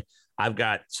 Unfortunately, I've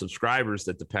got subscribers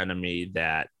that depend on me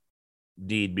that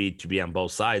need me to be on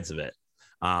both sides of it.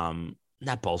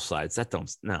 Not both sides.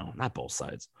 Not both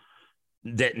sides.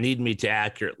 That need me to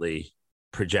accurately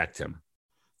project him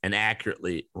and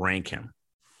accurately rank him.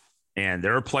 And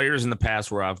there are players in the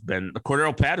past where I've been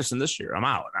Cordero Patterson this year. I'm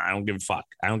out. I don't give a fuck.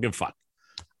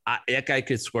 That guy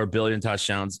could score a billion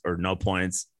touchdowns or no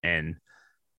points. And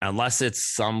unless it's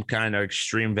some kind of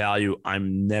extreme value,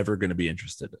 I'm never going to be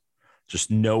interested.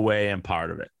 Just no way I'm part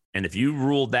of it. And if you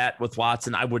ruled that with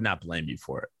Watson, I would not blame you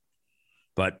for it.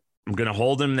 But I'm going to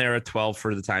hold him there at 12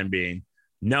 for the time being,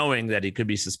 knowing that he could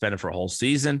be suspended for a whole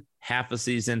season, half a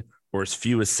season, or as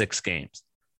few as 6 games.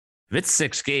 If it's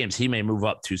 6 games, he may move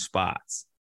up 2 spots.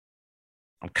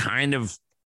 I'm kind of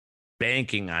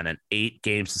banking on an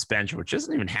 8-game suspension, which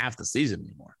isn't even half the season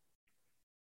anymore.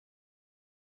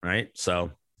 Right?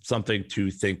 So something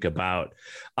to think about.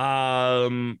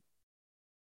 We'll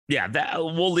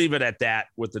leave it at that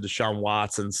with the Deshaun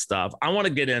Watson stuff. I want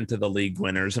to get into the league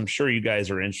winners. I'm sure you guys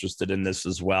are interested in this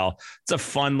as well. It's a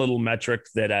fun little metric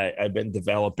that I've been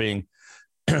developing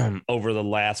over the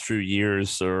last few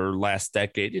years or last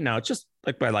decade. It's just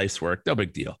like my life's work. No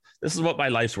big deal. This is what my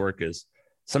life's work is.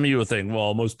 Some of you will think,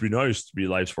 well, it must be nice to be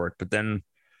life's work, but then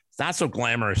it's not so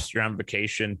glamorous. You're on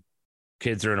vacation.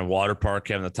 Kids are in a water park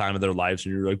having the time of their lives.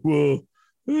 And you're like, well,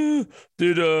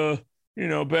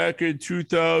 back in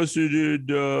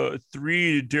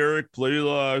 2003, did Derek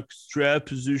Blaylock's draft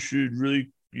position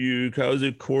really, how does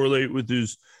it correlate with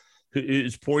his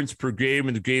points per game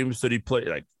and the games that he played?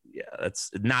 Like, yeah,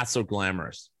 that's not so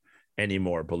glamorous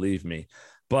anymore, believe me.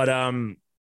 But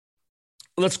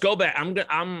let's go back.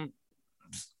 I'm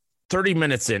 30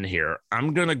 minutes in here.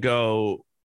 I'm going to go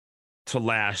to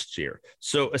last year.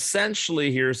 So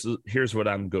essentially, here's what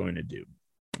I'm going to do.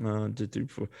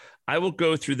 I will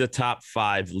go through the top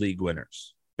 5 league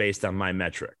winners based on my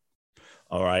metric.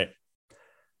 All right.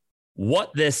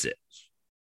 What this is,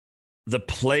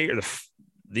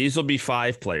 these will be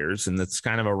 5 players, and it's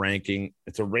kind of a ranking.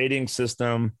 It's a rating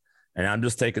system, and I'm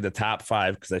just taking the top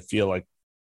 5 because I feel like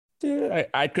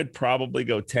I could probably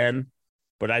go 10,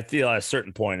 but I feel at a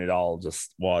certain point it all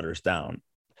just waters down.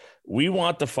 We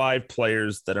want the 5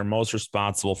 players that are most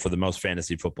responsible for the most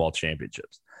fantasy football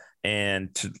championships.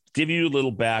 And to give you a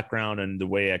little background and the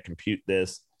way I compute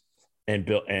this and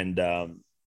build and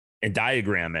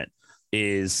diagram it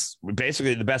is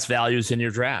basically the best values in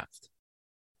your draft.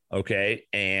 Okay.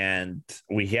 And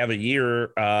we have a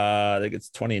year, I think it's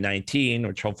 2019,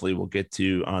 which hopefully we'll get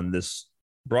to on this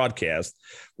broadcast,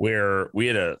 where we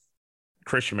had a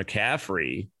Christian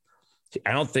McCaffrey.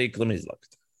 I don't think, let me look.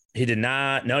 He did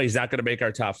not, no, he's not going to make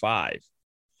our top 5.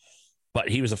 But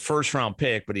he was a first round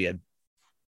pick, but he had,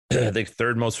 I think,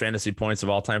 3rd most fantasy points of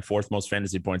all time, 4th most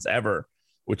fantasy points ever,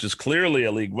 which is clearly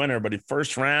a league winner. But in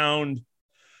first round,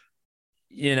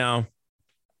 the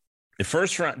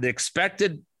first round, the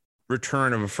expected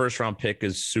return of a first round pick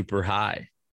is super high.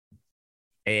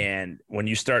 And when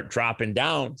you start dropping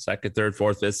down 2nd, 3rd,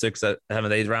 4th, 5th, 6th, 7th,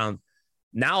 8th round,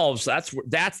 now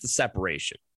that's the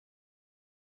separation.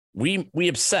 We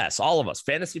obsess, all of us,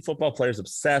 fantasy football players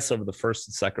obsess over the 1st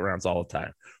and 2nd rounds all the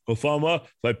time. If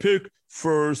I pick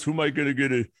first, who am I going to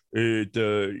get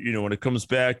when it comes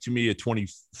back to me at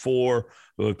 24?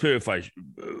 If I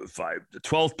the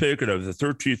 12th pick and the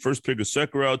 13th, first pick, a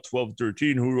 2nd round, 12,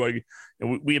 13, who do I get?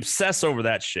 And we obsess over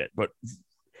that shit. But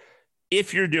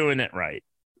if you're doing it right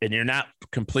and you're not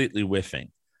completely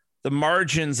whiffing, the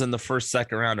margins in the 1st,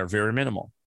 2nd round are very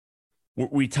minimal.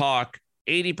 We talk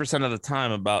 80% of the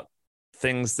time about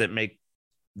things that make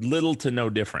little to no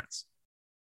difference.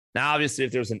 Now, obviously,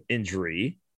 if there's an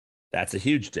injury, that's a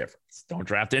huge difference. Don't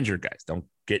draft injured guys. Don't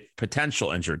get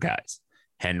potential injured guys.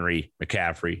 Henry,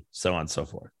 McCaffrey, so on and so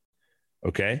forth.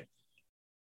 Okay?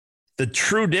 The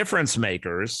true difference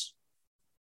makers,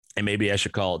 and maybe I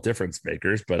should call it difference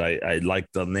makers, but I like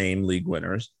the name league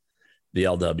winners, the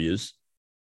LWs.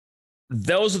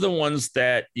 Those are the ones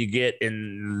that you get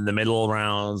in the middle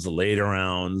rounds, the later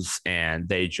rounds, and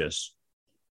they just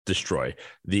destroy.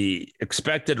 The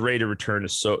expected rate of return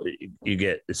is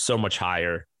so much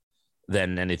higher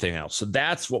than anything else. So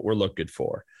that's what we're looking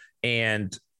for.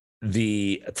 And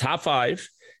the top 5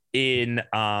 in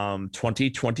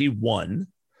 2021.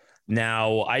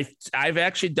 Now, I've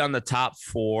actually done the top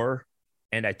 4,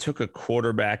 and I took a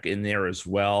quarterback in there as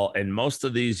well. And most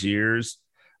of these years,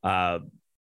 there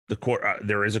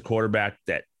is a quarterback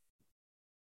that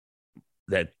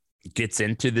gets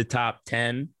into the top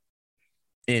 10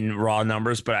 in raw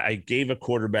numbers, but I gave a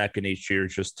quarterback in each year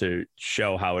just to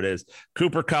show how it is.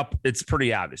 Cooper Kupp, it's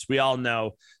pretty obvious. We all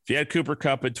know if you had Cooper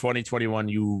Kupp in 2021,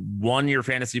 you won your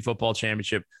fantasy football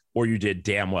championship, or you did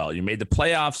damn well. You made the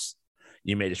playoffs,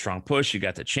 you made a strong push, you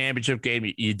got the championship game,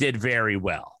 you did very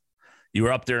well. You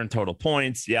were up there in total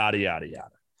points, yada, yada,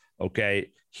 yada.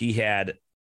 Okay.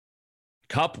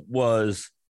 Kupp was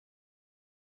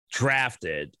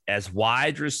drafted as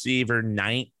wide receiver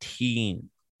 19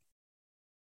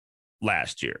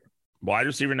 last year. Wide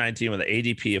receiver 19 with an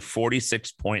ADP of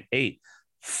 46.8.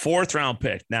 4th round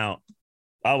pick. Now,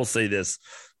 I will say this.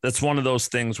 That's one of those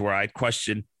things where I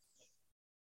question.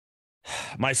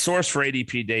 My source for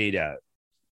ADP data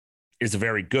is a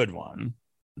very good one.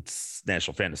 It's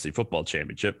National Fantasy Football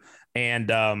Championship. And,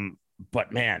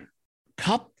 but man,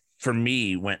 Kupp for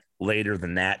me went later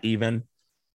than that even.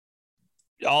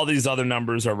 All these other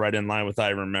numbers are right in line with I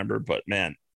remember, but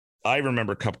man, I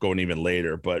remember Kupp going even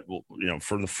later. But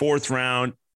for the 4th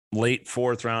round, late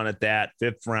 4th round at that,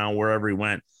 5th round, wherever he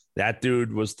went, that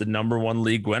dude was the number 1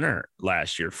 league winner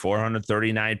last year,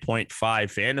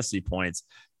 439.5 fantasy points.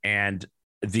 And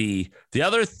the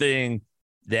other thing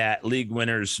that league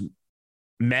winners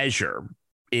measure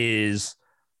is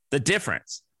the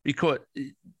difference, because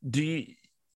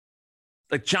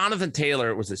like Jonathan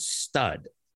Taylor was a stud.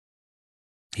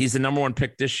 He's the number 1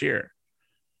 pick this year.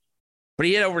 But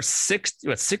he had over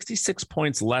 66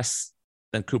 points less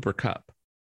than Cooper Kupp.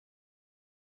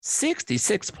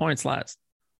 66 points less.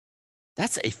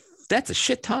 That's a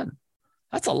shit ton.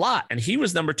 That's a lot. And he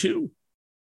was number 2.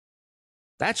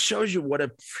 That shows you what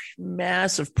a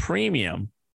massive premium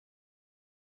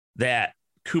that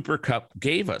Cooper Kupp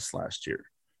gave us last year.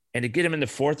 And to get him in the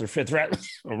 4th or 5th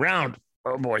round,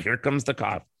 oh boy, here comes the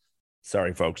cough.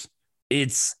 Sorry, folks.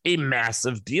 It's a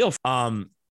massive deal.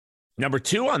 Number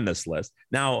 2 on this list.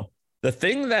 Now, the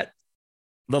thing that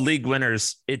the league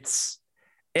winners, it's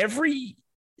every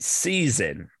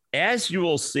season, as you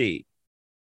will see,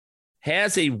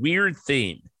 has a weird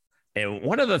theme. And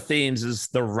one of the themes is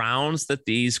the rounds that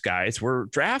these guys were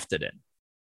drafted in.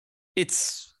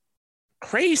 It's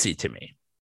crazy to me.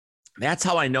 That's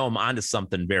how I know I'm onto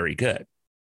something very good.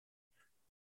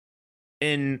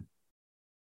 In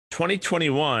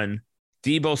 2021,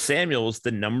 Deebo Samuel was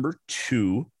the number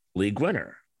 2 league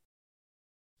winner.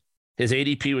 His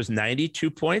ADP was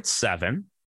 92.7.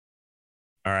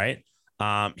 All right.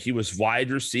 He was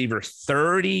wide receiver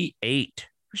 38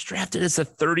 was drafted as a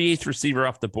 38th receiver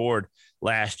off the board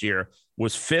last year,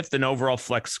 was 5th in overall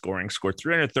flex scoring, scored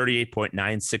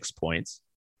 338.96 points.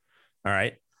 All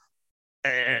right.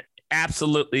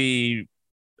 Absolutely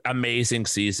amazing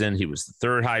season. He was the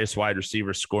 3rd highest wide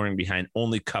receiver scoring behind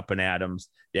only Kupp and Adams,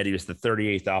 yet he was the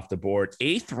 38th off the board.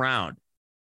 8th round.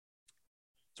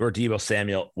 That's where Deebo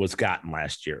Samuel was gotten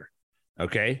last year.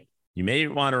 Okay. You may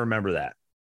want to remember that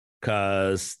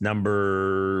because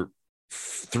number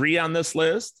 3 on this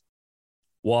list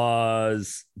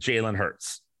was Jalen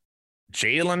Hurts.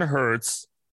 Jalen Hurts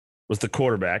was the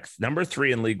quarterback, number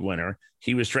 3 in league winner.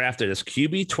 He was drafted as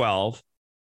QB 12,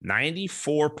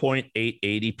 94.8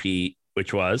 ADP,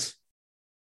 which was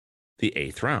the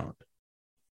 8th round.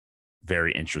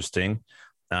 Very interesting.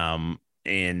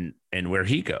 And where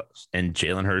he goes. And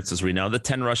Jalen Hurts, as we know, the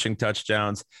 10 rushing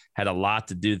touchdowns had a lot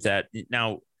to do with that.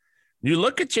 Now, you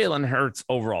look at Jalen Hurts'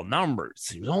 overall numbers,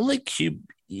 he was only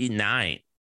QB9,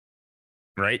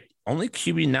 right? Only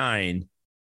QB9,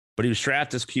 but he was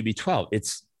drafted as QB12.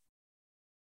 It's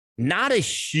not a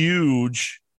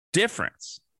huge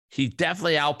difference. He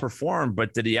definitely outperformed,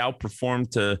 but did he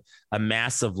outperform to a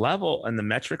massive level? And the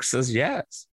metric says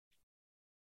yes.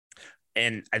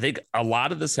 And I think a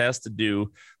lot of this has to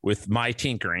do with my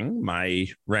tinkering, my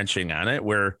wrenching on it,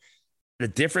 where the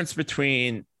difference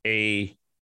between a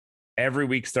every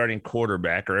week starting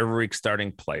quarterback or every week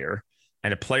starting player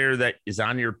and a player that is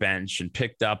on your bench and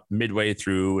picked up midway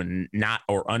through and not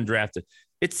or undrafted,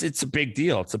 it's a big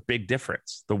deal. It's a big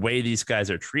difference, the way these guys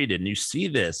are treated. And you see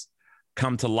this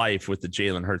come to life with the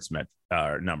Jalen Hurts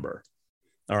number.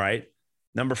 All right.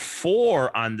 Number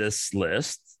 4 on this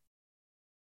list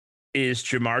is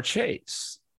Jamar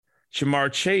Chase.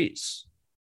 Jamar Chase,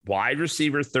 wide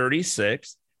receiver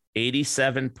 36,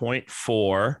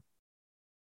 87.4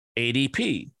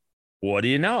 ADP. What do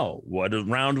you know? What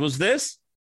round was this?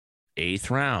 8th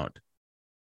round.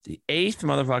 The 8th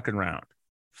motherfucking round.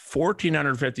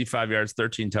 1,455 yards,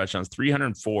 13 touchdowns,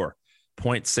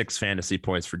 304.6 fantasy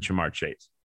points for Jamar Chase.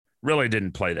 Really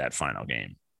didn't play that final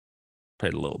game.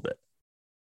 Played a little bit.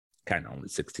 Kind of only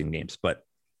 16 games, but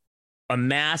a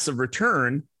massive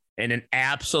return and an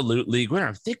absolute league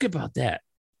winner. Think about that.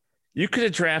 You could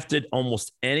have drafted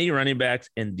almost any running backs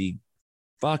in the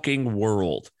fucking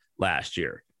world last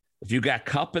year. If you got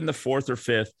Kupp in the 4th or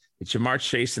 5th, and Jamar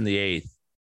Chase in the 8th,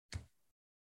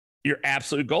 you're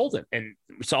absolutely golden. And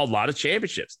we saw a lot of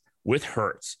championships with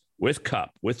Hurts, with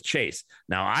Kupp, with Chase.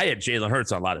 Now, I had Jalen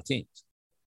Hurts on a lot of teams,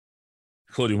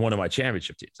 including one of my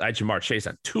championship teams. I had Jamar Chase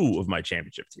on 2 of my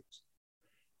championship teams.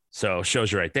 So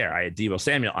shows you right there. I had Deebo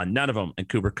Samuel on none of them and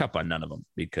Cooper Kupp on none of them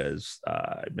because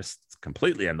I missed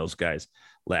completely on those guys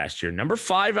last year. Number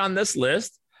 5 on this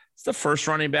list is the first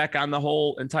running back on the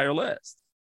whole entire list.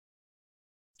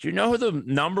 Do you know who the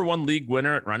number 1 league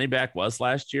winner at running back was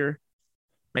last year?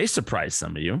 May surprise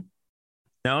some of you.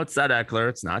 No, it's not Eckler.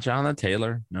 It's not Jonathan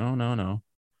Taylor. No. No,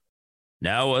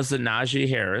 it wasn't Najee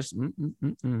Harris.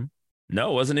 No,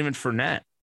 it wasn't even Fournette. It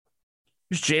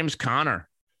was James Conner.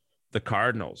 The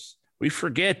Cardinals. We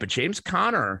forget, but James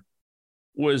Conner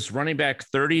was running back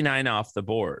 39 off the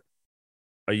board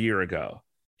a year ago.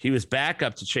 He was back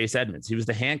up to Chase Edmonds. He was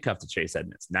the handcuff to Chase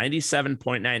Edmonds.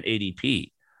 97.9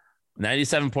 ADP.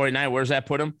 97.9, where's that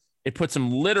put him? It puts him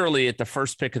literally at the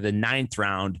first pick of the 9th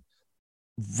round,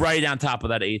 right on top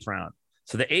of that 8th round.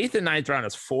 So the 8th and 9th round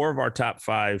is 4 of our top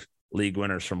 5 league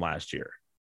winners from last year.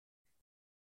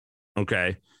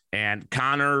 Okay. And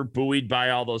Connor, buoyed by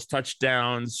all those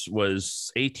touchdowns,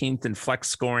 was 18th in flex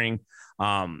scoring,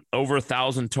 over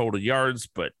 1,000 total yards,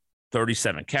 but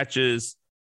 37 catches,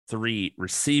 3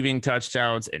 receiving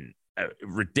touchdowns, and a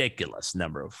ridiculous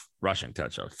number of rushing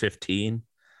touchdowns, 15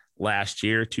 last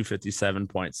year,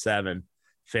 257.7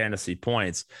 fantasy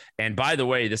points. And by the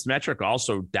way, this metric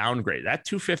also downgraded. That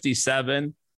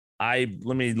 257,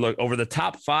 let me look over the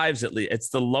top 5s at least. It's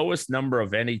the lowest number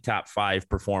of any top 5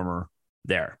 performer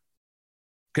there.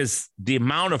 Because the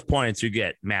amount of points you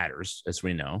get matters, as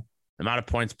we know. The amount of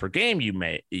points per game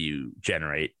you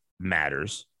generate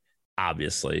matters,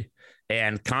 obviously.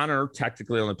 And Connor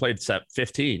technically only played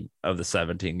 15 of the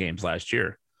 17 games last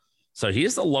year. So he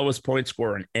is the lowest point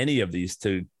scorer in any of these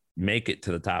to make it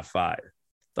to the top 5.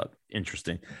 Thought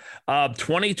interesting.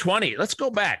 2020, let's go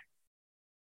back.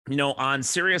 On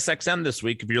SiriusXM this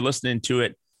week, if you're listening to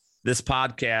it, this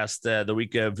podcast, the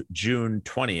week of June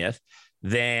 20th,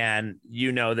 then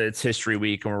you know that it's History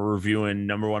Week and we're reviewing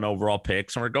number 1 overall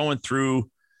picks. And we're going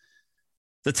through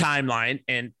the timeline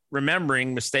and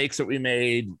remembering mistakes that we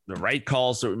made, the right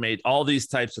calls that we made, all these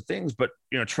types of things. But,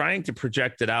 trying to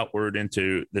project it outward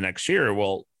into the next year,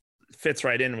 well, fits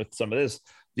right in with some of this.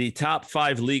 the top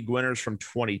 5 league winners from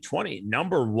 2020.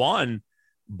 Number one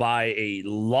by a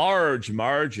large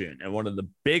margin, and one of the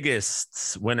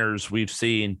biggest winners we've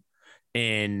seen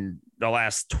in the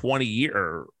last 20 years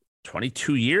or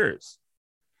 22 years,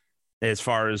 as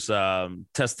far as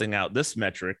testing out this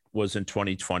metric, was in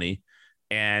 2020.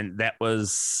 And that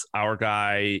was our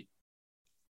guy,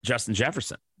 Justin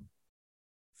Jefferson.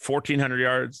 1,400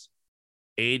 yards,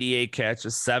 88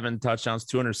 catches, 7 touchdowns,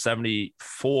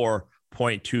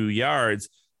 274.2 yards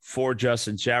for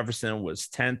Justin Jefferson. Was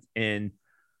 10th in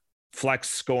flex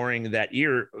scoring that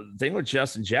year. The thing with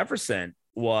Justin Jefferson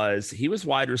was he was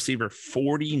wide receiver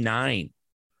 49.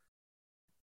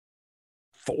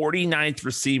 49th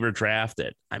receiver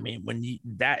drafted. I mean,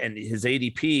 and his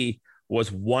ADP was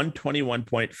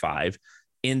 121.5,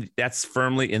 that's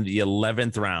firmly in the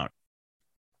 11th round.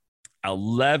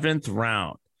 11th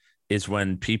round is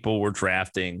when people were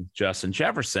drafting Justin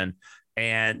Jefferson.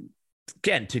 And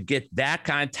again, to get that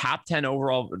kind of top 10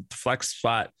 overall flex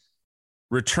spot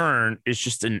return is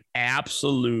just an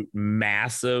absolute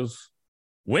massive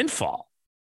windfall.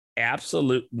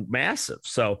 Absolute massive.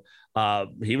 So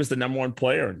he was the number one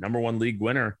player, number one league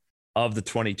winner of the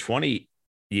 2020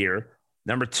 year.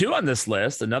 Number 2 on this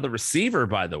list, another receiver,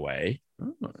 by the way.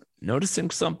 Noticing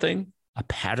something, a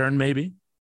pattern maybe.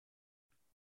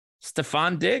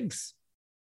 Stephon Diggs.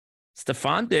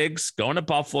 Stephon Diggs going to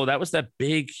Buffalo. That was that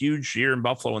big, huge year in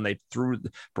Buffalo when they threw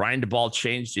Brian DeBall,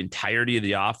 changed the entirety of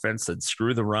the offense, said,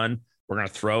 screw the run. We're going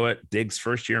to throw it. Diggs'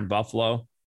 first year in Buffalo.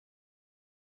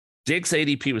 Diggs'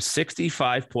 ADP was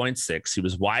 65.6. He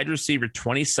was wide receiver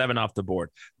 27 off the board.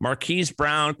 Marquise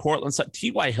Brown, Cortland Sutton,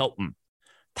 T.Y. Hilton,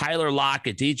 Tyler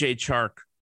Lockett, DJ Chark.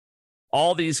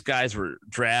 All these guys were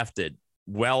drafted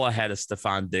well ahead of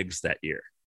Stephon Diggs that year.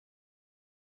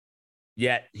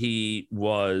 Yet he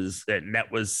was, and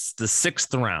that was the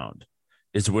 6th round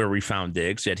is where we found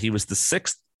Diggs. Yet he was the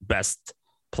 6th best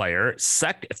player,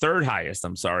 third highest,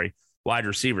 wide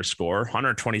receiver score,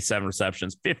 127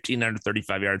 receptions,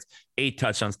 1,535 yards, 8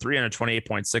 touchdowns,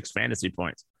 328.6 fantasy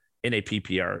points in a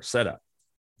PPR setup.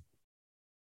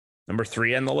 Number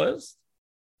 3 on the list.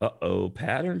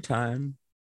 Pattern time.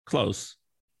 Close.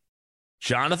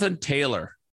 Jonathan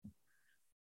Taylor.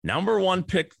 Number 1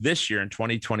 pick this year in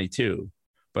 2022.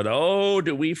 But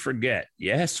do we forget?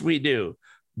 Yes, we do.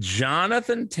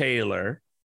 Jonathan Taylor,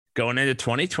 going into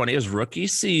 2020, his rookie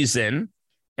season,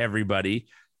 everybody,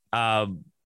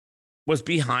 was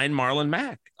behind Marlon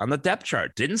Mack on the depth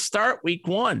chart. Didn't start week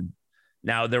 1.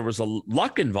 Now, there was a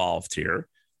luck involved here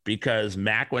because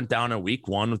Mack went down in week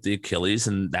 1 with the Achilles,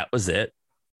 and that was it.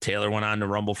 Taylor went on to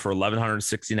rumble for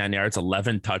 1,169 yards,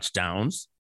 11 touchdowns,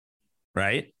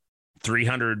 right?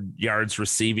 300 yards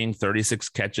receiving, 36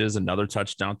 catches, another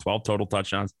touchdown, 12 total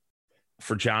touchdowns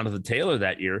for Jonathan Taylor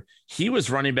that year. He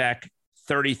was running back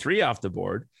 33 off the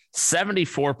board,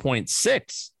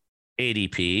 74.6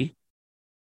 ADP,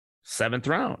 7th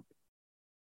round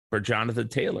for Jonathan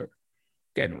Taylor.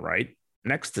 Again, right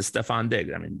next to Stephon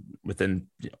Diggs. I mean, within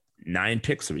 9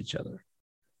 picks of each other.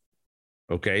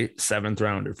 Okay, 7th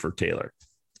rounder for Taylor.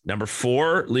 Number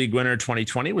 4 league winner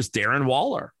 2020 was Darren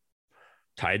Waller.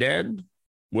 Tight end.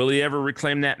 Will he ever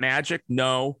reclaim that magic?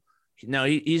 No,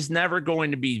 he's never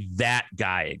going to be that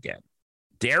guy again.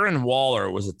 Darren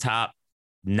Waller was a top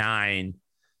 9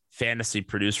 fantasy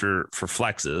producer for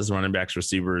flexes, running backs,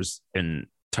 receivers, and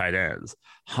tight ends.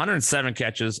 107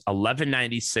 catches,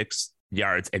 1,196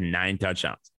 yards, and 9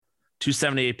 touchdowns.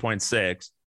 278.6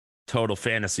 total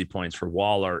fantasy points for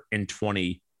Waller in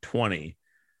 2020.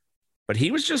 But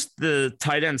he was just the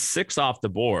tight end 6 off the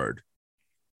board.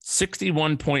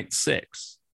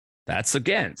 61.6. That's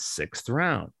again 6th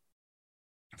round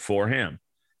for him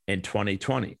in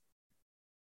 2020.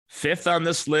 5th on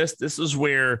this list. This is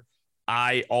where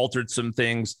I altered some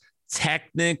things.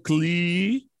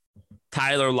 Technically,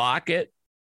 Tyler Lockett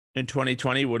in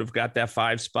 2020 would have got that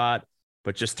 5 spot,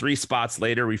 but just 3 spots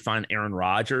later, we find Aaron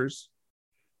Rodgers.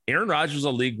 Aaron Rodgers was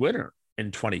a league winner in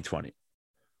 2020.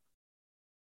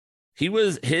 He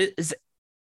was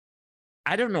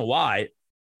I don't know why.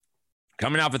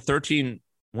 Coming off a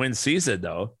 13-win season,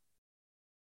 though,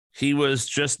 he was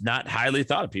just not highly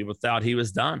thought of. People thought he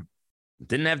was done.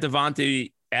 Didn't have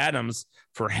Devontae Adams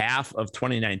for half of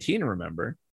 2019,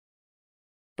 remember?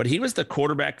 But he was the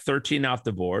quarterback 13 off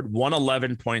the board,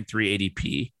 111.3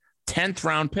 ADP, 10th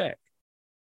round pick.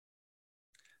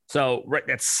 So right,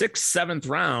 that 6th, 7th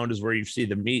round is where you see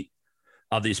the meat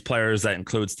of these players. That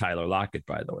includes Tyler Lockett,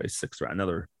 by the way, 6th round,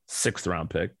 another 6th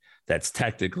round pick. That's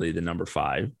technically the number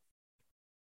 5.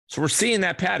 So we're seeing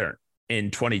that pattern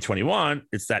in 2021.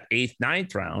 It's that 8th,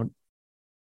 9th round.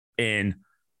 In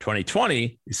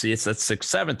 2020, you see it's that 6th,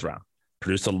 7th round.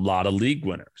 produced a lot of league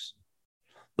winners.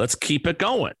 Let's keep it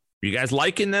going. You guys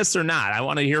liking this or not? I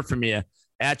want to hear from you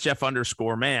at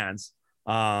Jeff_Mans.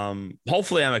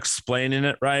 Hopefully I'm explaining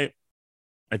it right.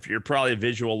 If you're probably a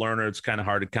visual learner, it's kind of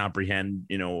hard to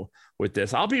comprehend, with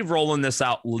this. I'll be rolling this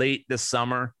out late this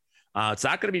summer. It's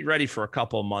not going to be ready for a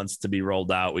couple of months to be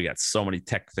rolled out. We got so many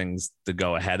tech things to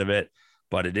go ahead of it,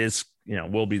 but it is,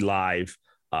 we'll be live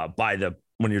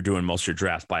when you're doing most of your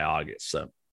drafts by August.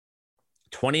 So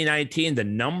 2019, the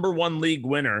number one league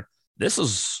winner. This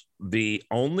is the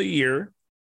only year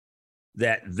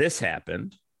that this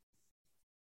happened.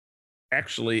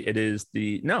 Actually, it is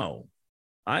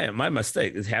my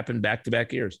mistake. It happened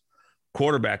back-to-back years.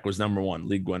 Quarterback was number one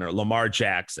league winner, Lamar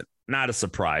Jackson. Not a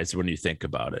surprise when you think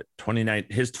about it.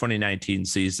 His 2019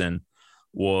 season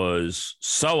was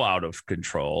so out of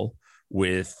control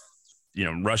with,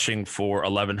 rushing for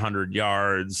 1,100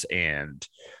 yards and,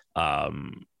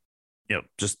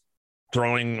 just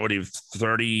throwing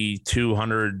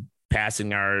 3,200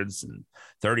 passing yards and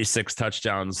 36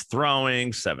 touchdowns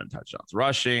throwing, 7 touchdowns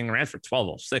rushing, ran for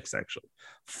 1,206 actually,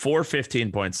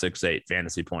 415.68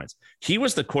 fantasy points. He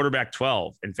was the quarterback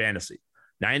 12 in fantasy,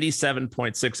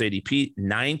 97.6 ADP,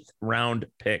 9th round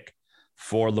pick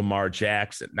for Lamar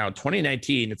Jackson. Now,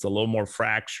 2019, it's a little more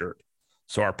fractured.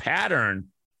 So our pattern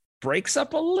breaks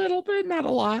up a little bit, not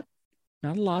a lot,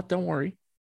 don't worry.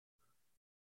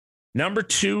 Number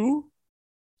 2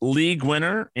 league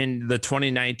winner in the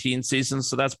 2019 season.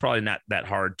 So that's probably not that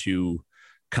hard to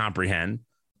comprehend.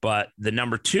 But the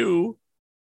number 2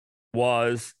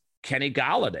 was Kenny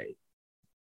Galladay.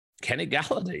 Believe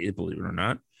it or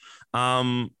not.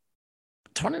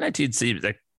 2019 season,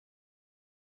 like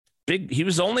big. He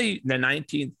was only the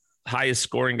 19th highest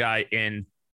scoring guy in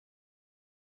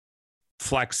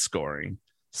flex scoring.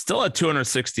 Still at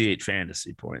 268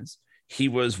 fantasy points. He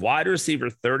was wide receiver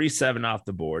 37 off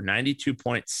the board,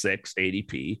 92.6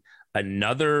 ADP,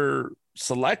 another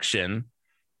selection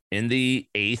in the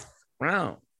 8th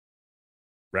round,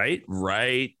 right?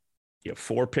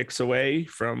 4 picks away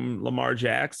from Lamar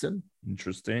Jackson.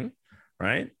 Interesting,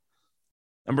 right?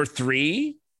 Number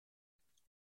 3,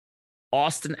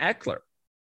 Austin Eckler.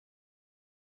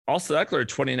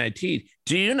 2019.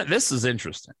 Do you know, this is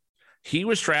interesting. He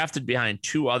was drafted behind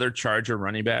 2 other Charger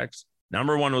running backs.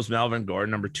 Number 1 was Melvin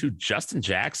Gordon. Number 2, Justin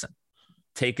Jackson,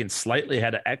 taken slightly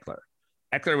ahead of Eckler.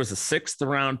 Eckler was a 6th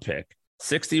round pick,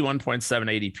 61.7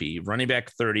 ADP, running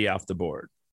back 30 off the board.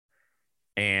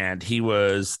 And he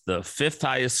was the 5th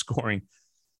highest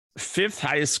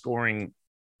scoring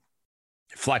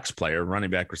flex player,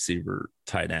 running back, receiver,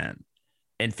 tight end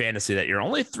in fantasy that year.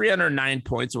 Only 309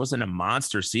 points. It wasn't a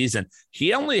monster season.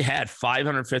 He only had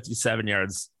 557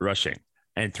 yards rushing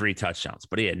and 3 touchdowns,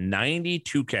 but he had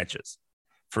 92 catches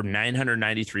for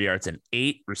 993 yards and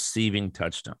 8 receiving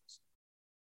touchdowns.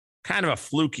 Kind of a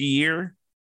fluky year.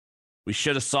 We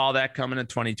should have saw that coming in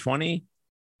 2020.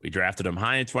 We drafted him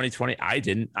high in 2020. I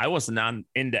didn't. I wasn't on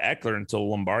into Eckler until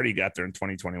Lombardi got there in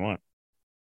 2021.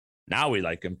 Now we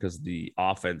like him because the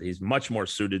offense, he's much more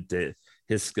suited to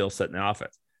his skill set in the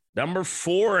offense. Number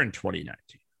 4 in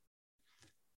 2019,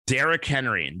 Derrick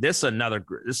Henry. And this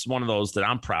is one of those that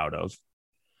I'm proud of.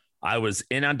 I was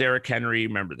in on Derrick Henry.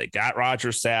 Remember, they got Roger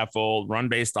Saffold,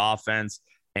 run-based offense,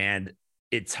 and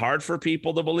it's hard for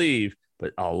people to believe,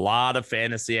 but a lot of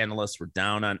fantasy analysts were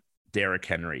down on Derrick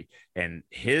Henry, and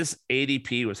his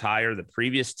ADP was higher the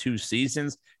previous 2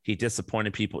 seasons. He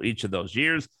disappointed people each of those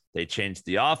years. They changed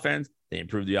the offense. They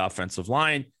improved the offensive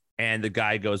line, and the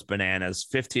guy goes bananas,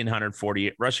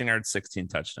 1,548 rushing yards, 16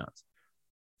 touchdowns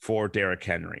for Derrick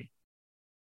Henry.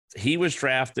 He was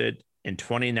drafted in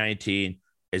 2019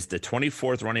 is the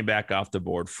 24th running back off the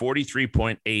board,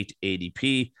 43.8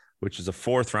 ADP, which is a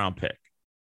 4th round pick.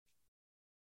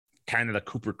 Kind of the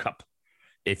Cooper Kupp,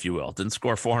 if you will. Didn't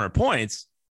score 400 points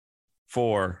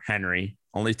for Henry,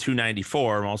 only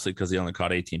 294, mostly because he only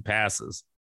caught 18 passes,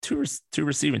 two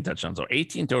receiving touchdowns, so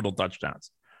 18 total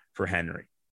touchdowns for Henry.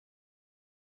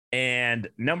 And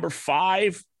number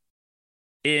 5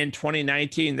 in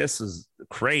 2019, this is a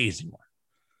crazy one.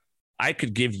 I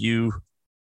could give you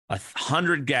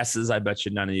 100 guesses. I bet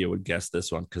you none of you would guess this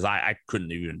one because I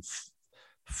couldn't even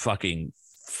fucking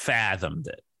fathomed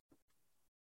it.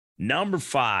 Number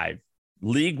 5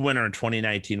 league winner in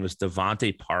 2019 was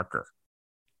Devontae Parker.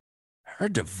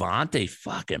 Heard Devontae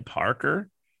fucking Parker?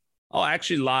 Oh, I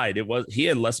actually lied. He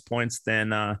had less points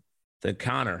than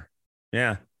Connor.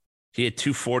 Yeah, he had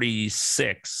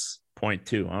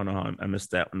 246.2. I don't know how I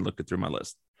missed that one looking through my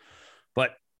list.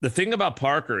 But the thing about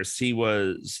Parker is he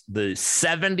was the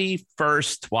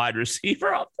 71st wide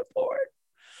receiver off the board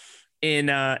in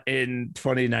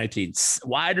 2019.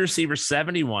 Wide receiver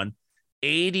 71.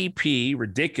 ADP,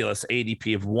 ridiculous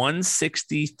ADP of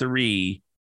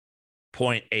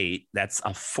 163.8. That's a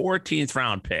 14th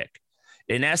round pick.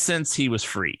 In essence, he was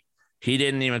free. He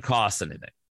didn't even cost anything.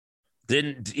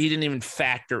 He didn't even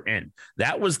factor in.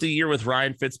 That was the year with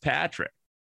Ryan Fitzpatrick.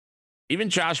 Even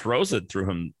Josh Rosen threw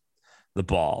him the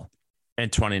ball in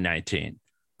 2019.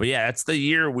 But yeah, that's the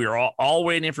year we were all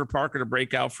waiting for Parker to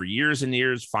break out for years and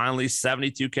years. Finally,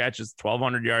 72 catches,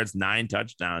 1,200 yards, 9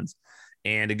 touchdowns.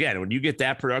 And again, when you get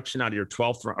that production out of your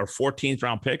 12th or 14th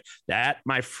round pick, that,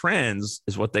 my friends,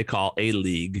 is what they call a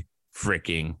league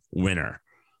freaking winner.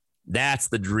 That's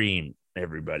the dream,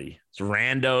 everybody. It's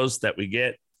randos that we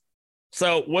get.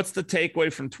 So what's the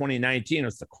takeaway from 2019?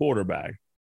 It's the quarterback.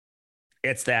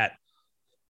 It's that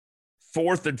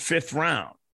 4th and 5th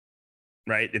round,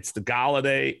 right? It's the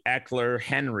Galladay, Eckler,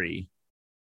 Henry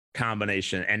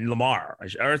combination and Lamar.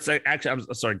 Or it's actually,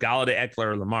 I'm sorry, Galladay,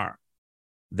 Eckler, Lamar.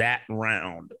 That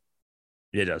round.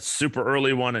 You had a super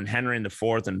early one in Henry in the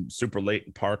 4th and super late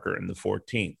in Parker in the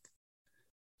 14th.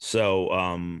 So,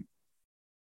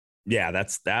 yeah,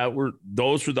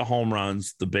 those were the home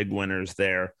runs, the big winners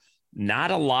there.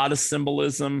 Not a lot of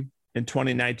symbolism in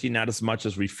 2019, not as much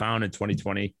as we found in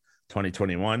 2020,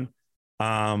 2021.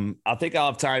 I think I'll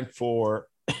have time for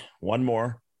one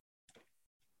more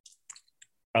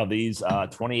of these.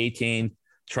 2018,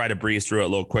 try to breeze through it a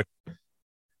little quick.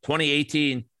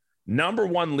 2018, number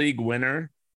 1 league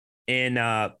winner in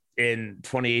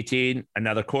 2018,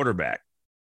 another quarterback,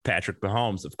 Patrick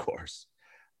Mahomes, of course.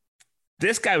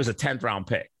 This guy was a 10th round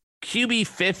pick, QB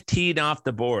 15 off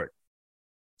the board,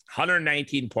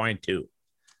 119.2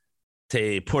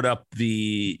 to put up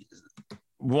the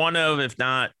one of, if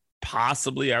not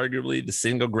possibly, arguably, the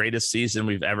single greatest season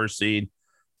we've ever seen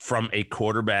from a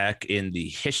quarterback in the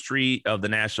history of the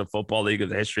National Football League, of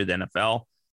the history of the NFL.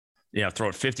 You know,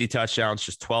 throw 50 touchdowns,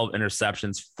 just 12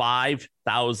 interceptions,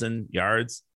 5,000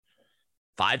 yards,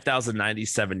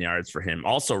 5,097 yards for him.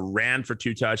 Also ran for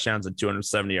 2 touchdowns and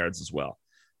 270 yards as well.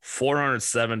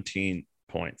 417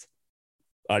 points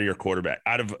out of your quarterback,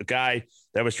 out of a guy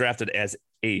that was drafted as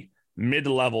a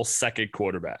mid-level second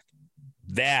quarterback.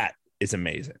 That is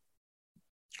amazing.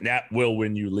 That will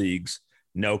win you leagues,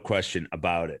 no question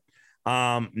about it.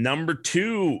 Number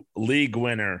 2 league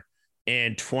winner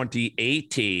in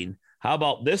 2018. How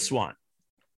about this one?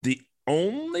 The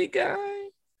only guy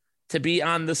to be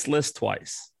on this list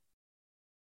twice.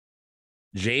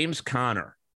 James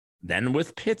Conner, then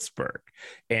with Pittsburgh.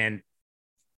 And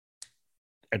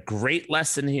a great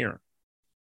lesson here.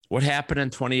 What happened in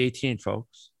 2018,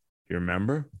 folks? You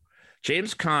remember?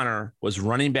 James Conner was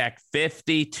running back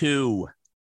 52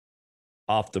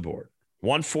 off the board.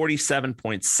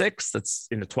 147.6. That's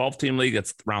in the 12-team league.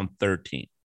 That's round 13.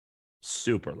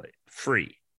 Super late.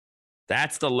 Free.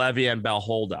 That's the Le'Veon Bell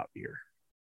holdout year.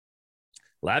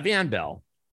 Le'Veon Bell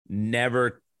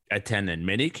never attended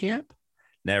minicamp,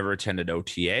 never attended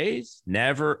OTAs,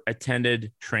 never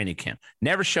attended training camp,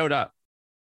 never showed up.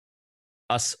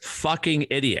 Us fucking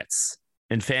idiots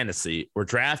in fantasy were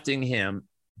drafting him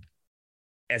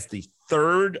as the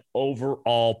 3rd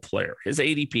overall player. His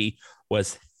ADP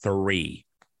was 3.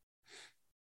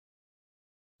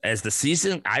 As the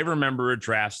season, I remember a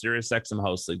draft, SiriusXM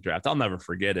host league draft. I'll never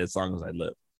forget it as long as I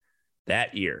live.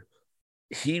 That year,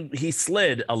 he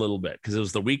slid a little bit because it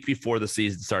was the week before the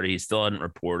season started. He still hadn't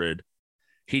reported.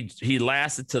 He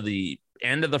lasted to the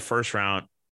end of the 1st round.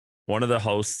 One of the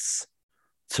hosts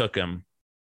took him,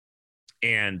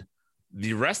 and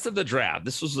the rest of the draft.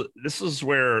 This is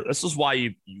why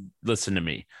you listen to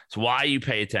me. It's why you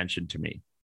pay attention to me.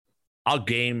 I'll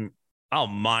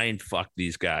mind fuck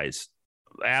these guys.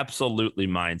 Absolutely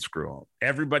mind screw them.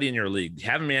 Everybody in your league,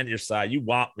 have me on your side. You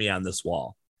want me on this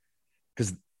wall.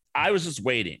 Because I was just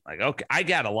waiting. Like, okay, I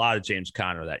got a lot of James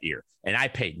Conner that year, and I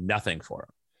paid nothing for him.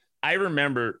 I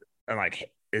remember, I'm like,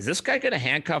 hey, is this guy going to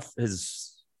handcuff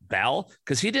his Bell?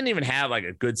 Because he didn't even have like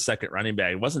a good second running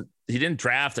back. He didn't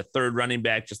draft a 3rd running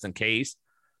back just in case.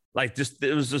 Like,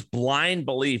 it was just blind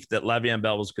belief that Le'Veon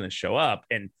Bell was going to show up.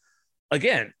 And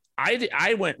again,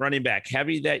 I went running back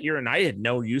heavy that year, and I had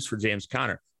no use for James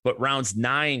Conner. But rounds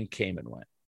 9 came and went.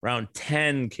 Round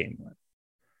 10 came and went.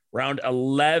 Round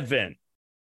 11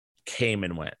 came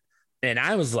and went. And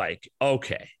I was like,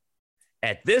 okay.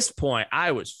 At this point,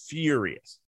 I was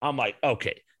furious. I'm like,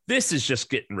 okay, this is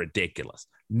just getting ridiculous.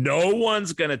 No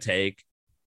one's going to take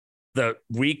the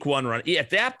week 1 run. At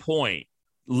that point,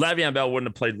 Le'Veon Bell wouldn't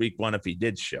have played week 1 if he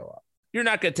did show up. You're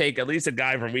not going to take at least a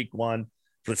guy from week 1,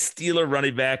 the Steeler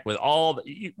running back with all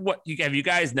the, have you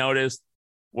guys noticed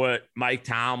what Mike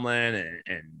Tomlin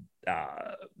and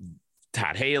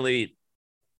Todd Haley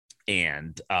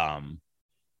and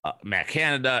Matt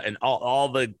Canada, and all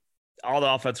the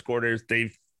offense coordinators.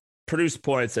 They've produced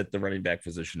points at the running back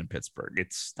position in Pittsburgh.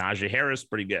 It's Najee Harris,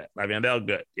 pretty good. Le'Veon Bell,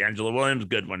 good. D'Angelo Williams,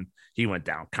 good when he went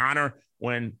down. Connor,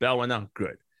 when Bell went down,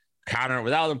 good. Connor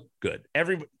without him, good.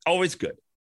 Always good.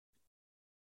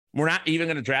 We're not even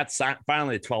going to draft.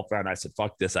 Finally, the 12th round, I said,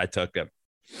 fuck this. I took him.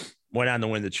 Went on to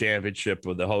win the championship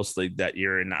with the host league that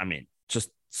year. And I mean, just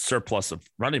surplus of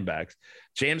running backs.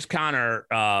 James Conner,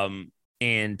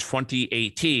 in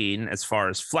 2018, as far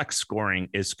as flex scoring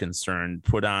is concerned,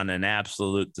 put on an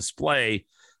absolute display,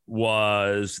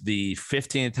 was the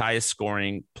 15th highest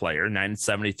scoring player,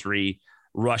 973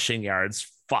 rushing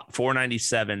yards,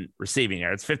 497 receiving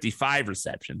yards, 55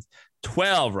 receptions,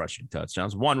 12 rushing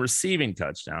touchdowns, 1 receiving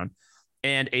touchdown,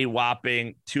 and a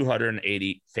whopping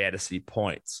 280 fantasy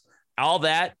points. All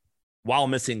that while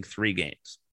missing 3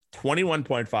 games,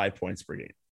 21.5 points per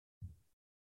game.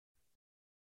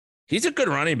 He's a good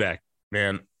running back,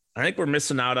 man. I think we're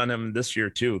missing out on him this year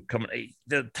too.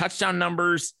 The touchdown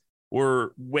numbers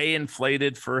were way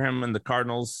inflated for him and the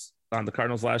Cardinals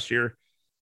last year.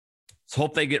 Let's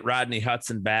hope they get Rodney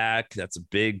Hudson back. That's a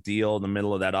big deal in the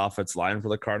middle of that offense line for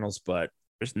the Cardinals, but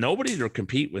there's nobody to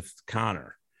compete with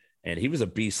Connor. And he was a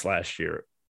beast last year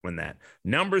when that.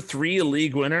 Number 3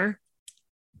 league winner.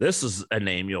 This is a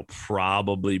name you'll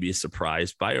probably be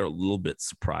surprised by, or a little bit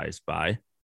surprised by.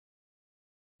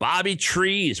 Bobby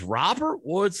Trees, Robert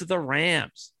Woods of the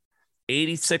Rams,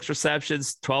 86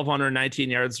 receptions, 1,219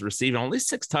 yards receiving, only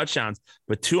 6 touchdowns,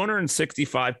 but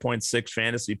 265.6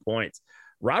 fantasy points.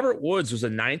 Robert Woods was a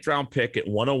 9th round pick at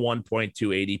 101.2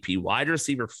 ADP, wide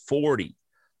receiver 40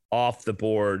 off the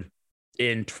board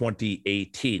in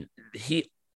 2018. It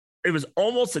was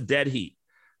almost a dead heat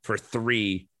for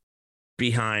 3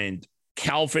 behind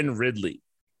Calvin Ridley.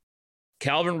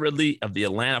 Calvin Ridley of the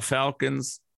Atlanta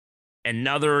Falcons,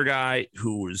 another guy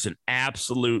who was an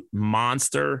absolute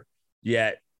monster,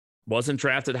 yet wasn't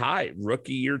drafted high.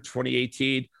 Rookie year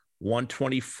 2018,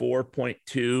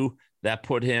 124.2. That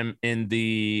put him in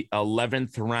the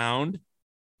 11th round.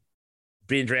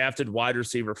 Being drafted wide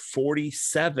receiver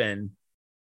 47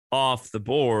 off the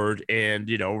board. And,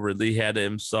 Ridley had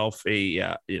himself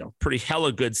a, pretty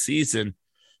hella good season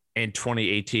in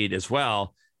 2018 as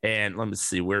well. And let me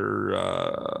see where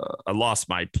I lost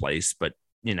my place, but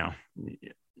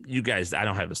you guys, I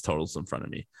don't have his totals in front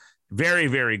of me. Very,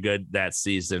 very good that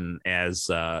season, as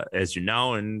you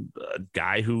know, and a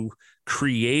guy who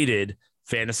created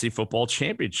fantasy football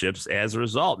championships as a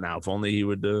result. Now, if only he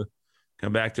would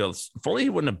come back to us, if only he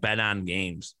wouldn't have bet on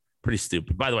games. Pretty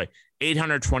stupid. By the way,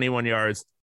 821 yards,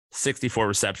 64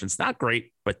 receptions. Not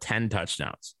great, but 10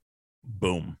 touchdowns.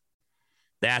 Boom.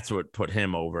 That's what put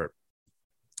him over.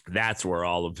 That's where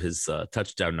all of his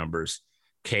touchdown numbers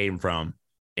came from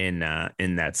in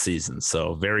that season.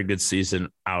 So very good season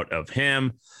out of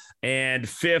him. And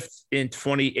 5th in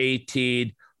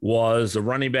 2018 was a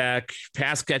running back,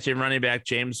 pass catching running back,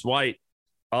 James White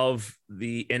of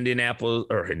the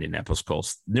Indianapolis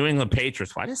Colts, New England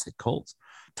Patriots. Why did I say Colts?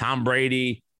 Tom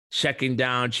Brady checking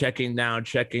down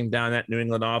that New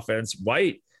England offense.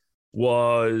 White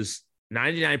was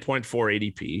 99.4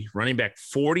 ADP, running back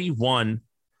 41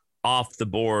 off the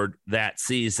board that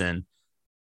season.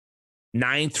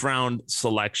 9th round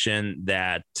selection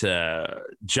that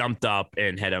jumped up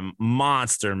and had a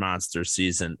monster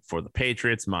season for the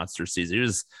Patriots. Monster season. He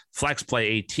was flex play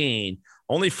 18,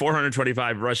 only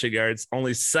 425 rushing yards,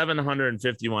 only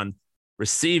 751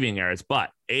 receiving yards, but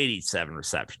 87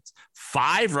 receptions,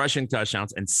 5 rushing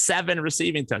touchdowns, and 7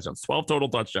 receiving touchdowns, 12 total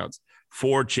touchdowns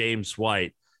for James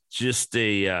White. Just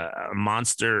a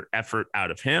monster effort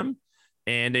out of him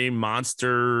and a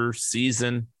monster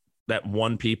season that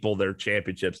won people their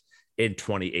championships in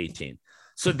 2018.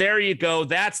 So there you go.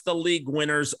 That's the league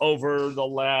winners over the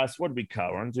last, what did we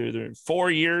cover? 1, 2, 3,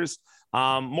 4 years.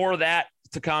 More of that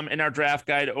to come in our draft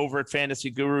guide over at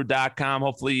fantasyguru.com.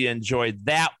 Hopefully you enjoyed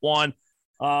that one.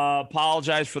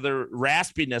 Apologize for the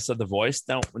raspiness of the voice.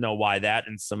 Don't know why that,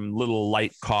 and some little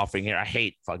light coughing here.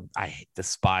 I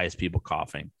despise people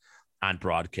coughing on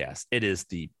broadcast. It is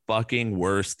the fucking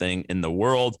worst thing in the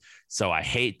world. So I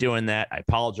hate doing that. I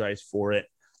apologize for it,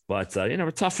 but we're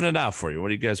toughing it out for you. What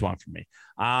do you guys want from me?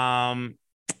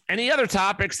 Any other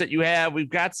topics that you have? We've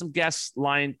got some guests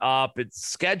lined up.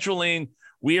 It's scheduling.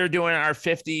 We are doing our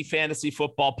 50 fantasy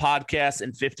football podcast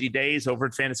in 50 days over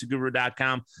at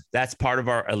fantasyguru.com. That's part of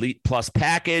our Elite Plus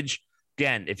package.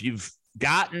 Again, if you've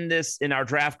gotten this in our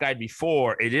draft guide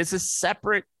before, it is a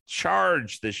separate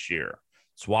charge this year.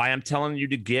 That's why I'm telling you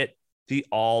to get the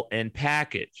all-in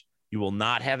package. You will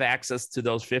not have access to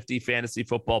those 50 fantasy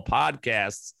football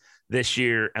podcasts this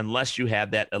year unless you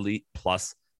have that Elite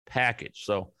Plus package.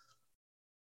 So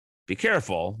be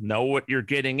careful. Know what you're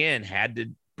getting in. Had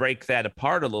to break that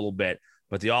apart a little bit,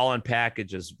 but the all-in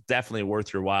package is definitely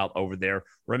worth your while over there.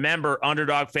 Remember,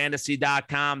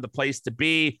 underdogfantasy.com, the place to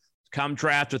be. Come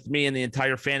draft with me and the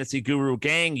entire Fantasy Guru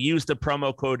gang. Use the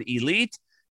promo code ELITE,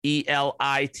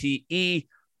 ELITE,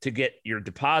 to get your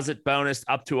deposit bonus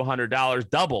up to $100,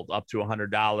 doubled up to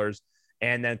 $100.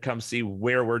 And then come see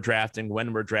where we're drafting,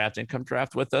 when we're drafting. Come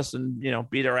draft with us and,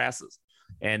 beat our asses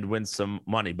and win some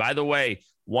money. By the way,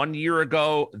 1 year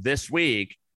ago this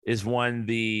week is when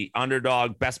the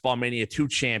Underdog Best Ball Mania 2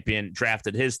 champion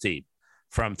drafted his team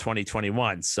from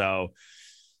 2021. So,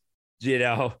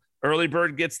 early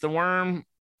bird gets the worm.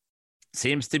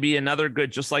 Seems to be another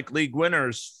good, just like league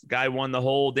winners. Guy won the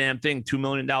whole damn thing, $2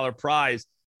 million prize.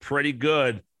 Pretty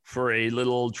good for a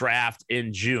little draft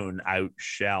in June, I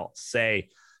shall say.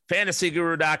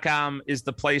 FantasyGuru.com is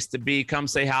the place to be. Come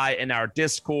say hi in our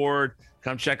Discord.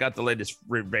 Come check out the latest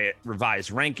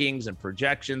revised rankings and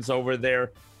projections over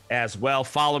there as well.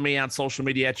 Follow me on social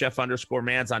media at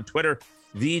Jeff_Mans on Twitter,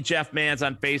 the Jeff Mans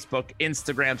on Facebook,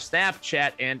 Instagram,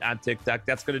 Snapchat, and on TikTok.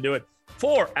 That's going to do it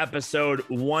for episode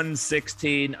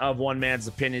 116 of One Man's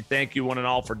Opinion. Thank you one and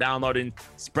all for downloading,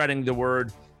 spreading the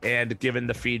word, and giving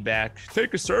the feedback.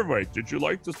 Take a survey. Did you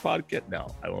like this podcast?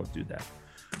 No, I won't do that.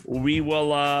 We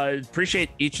will appreciate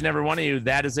each and every one of you.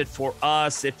 That is it for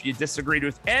us. If you disagreed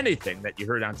with anything that you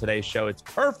heard on today's show, it's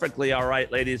perfectly all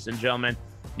right, ladies and gentlemen.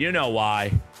 You know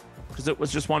why. Because it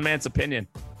was just one man's opinion.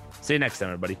 See you next time,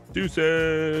 everybody.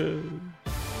 Deuces.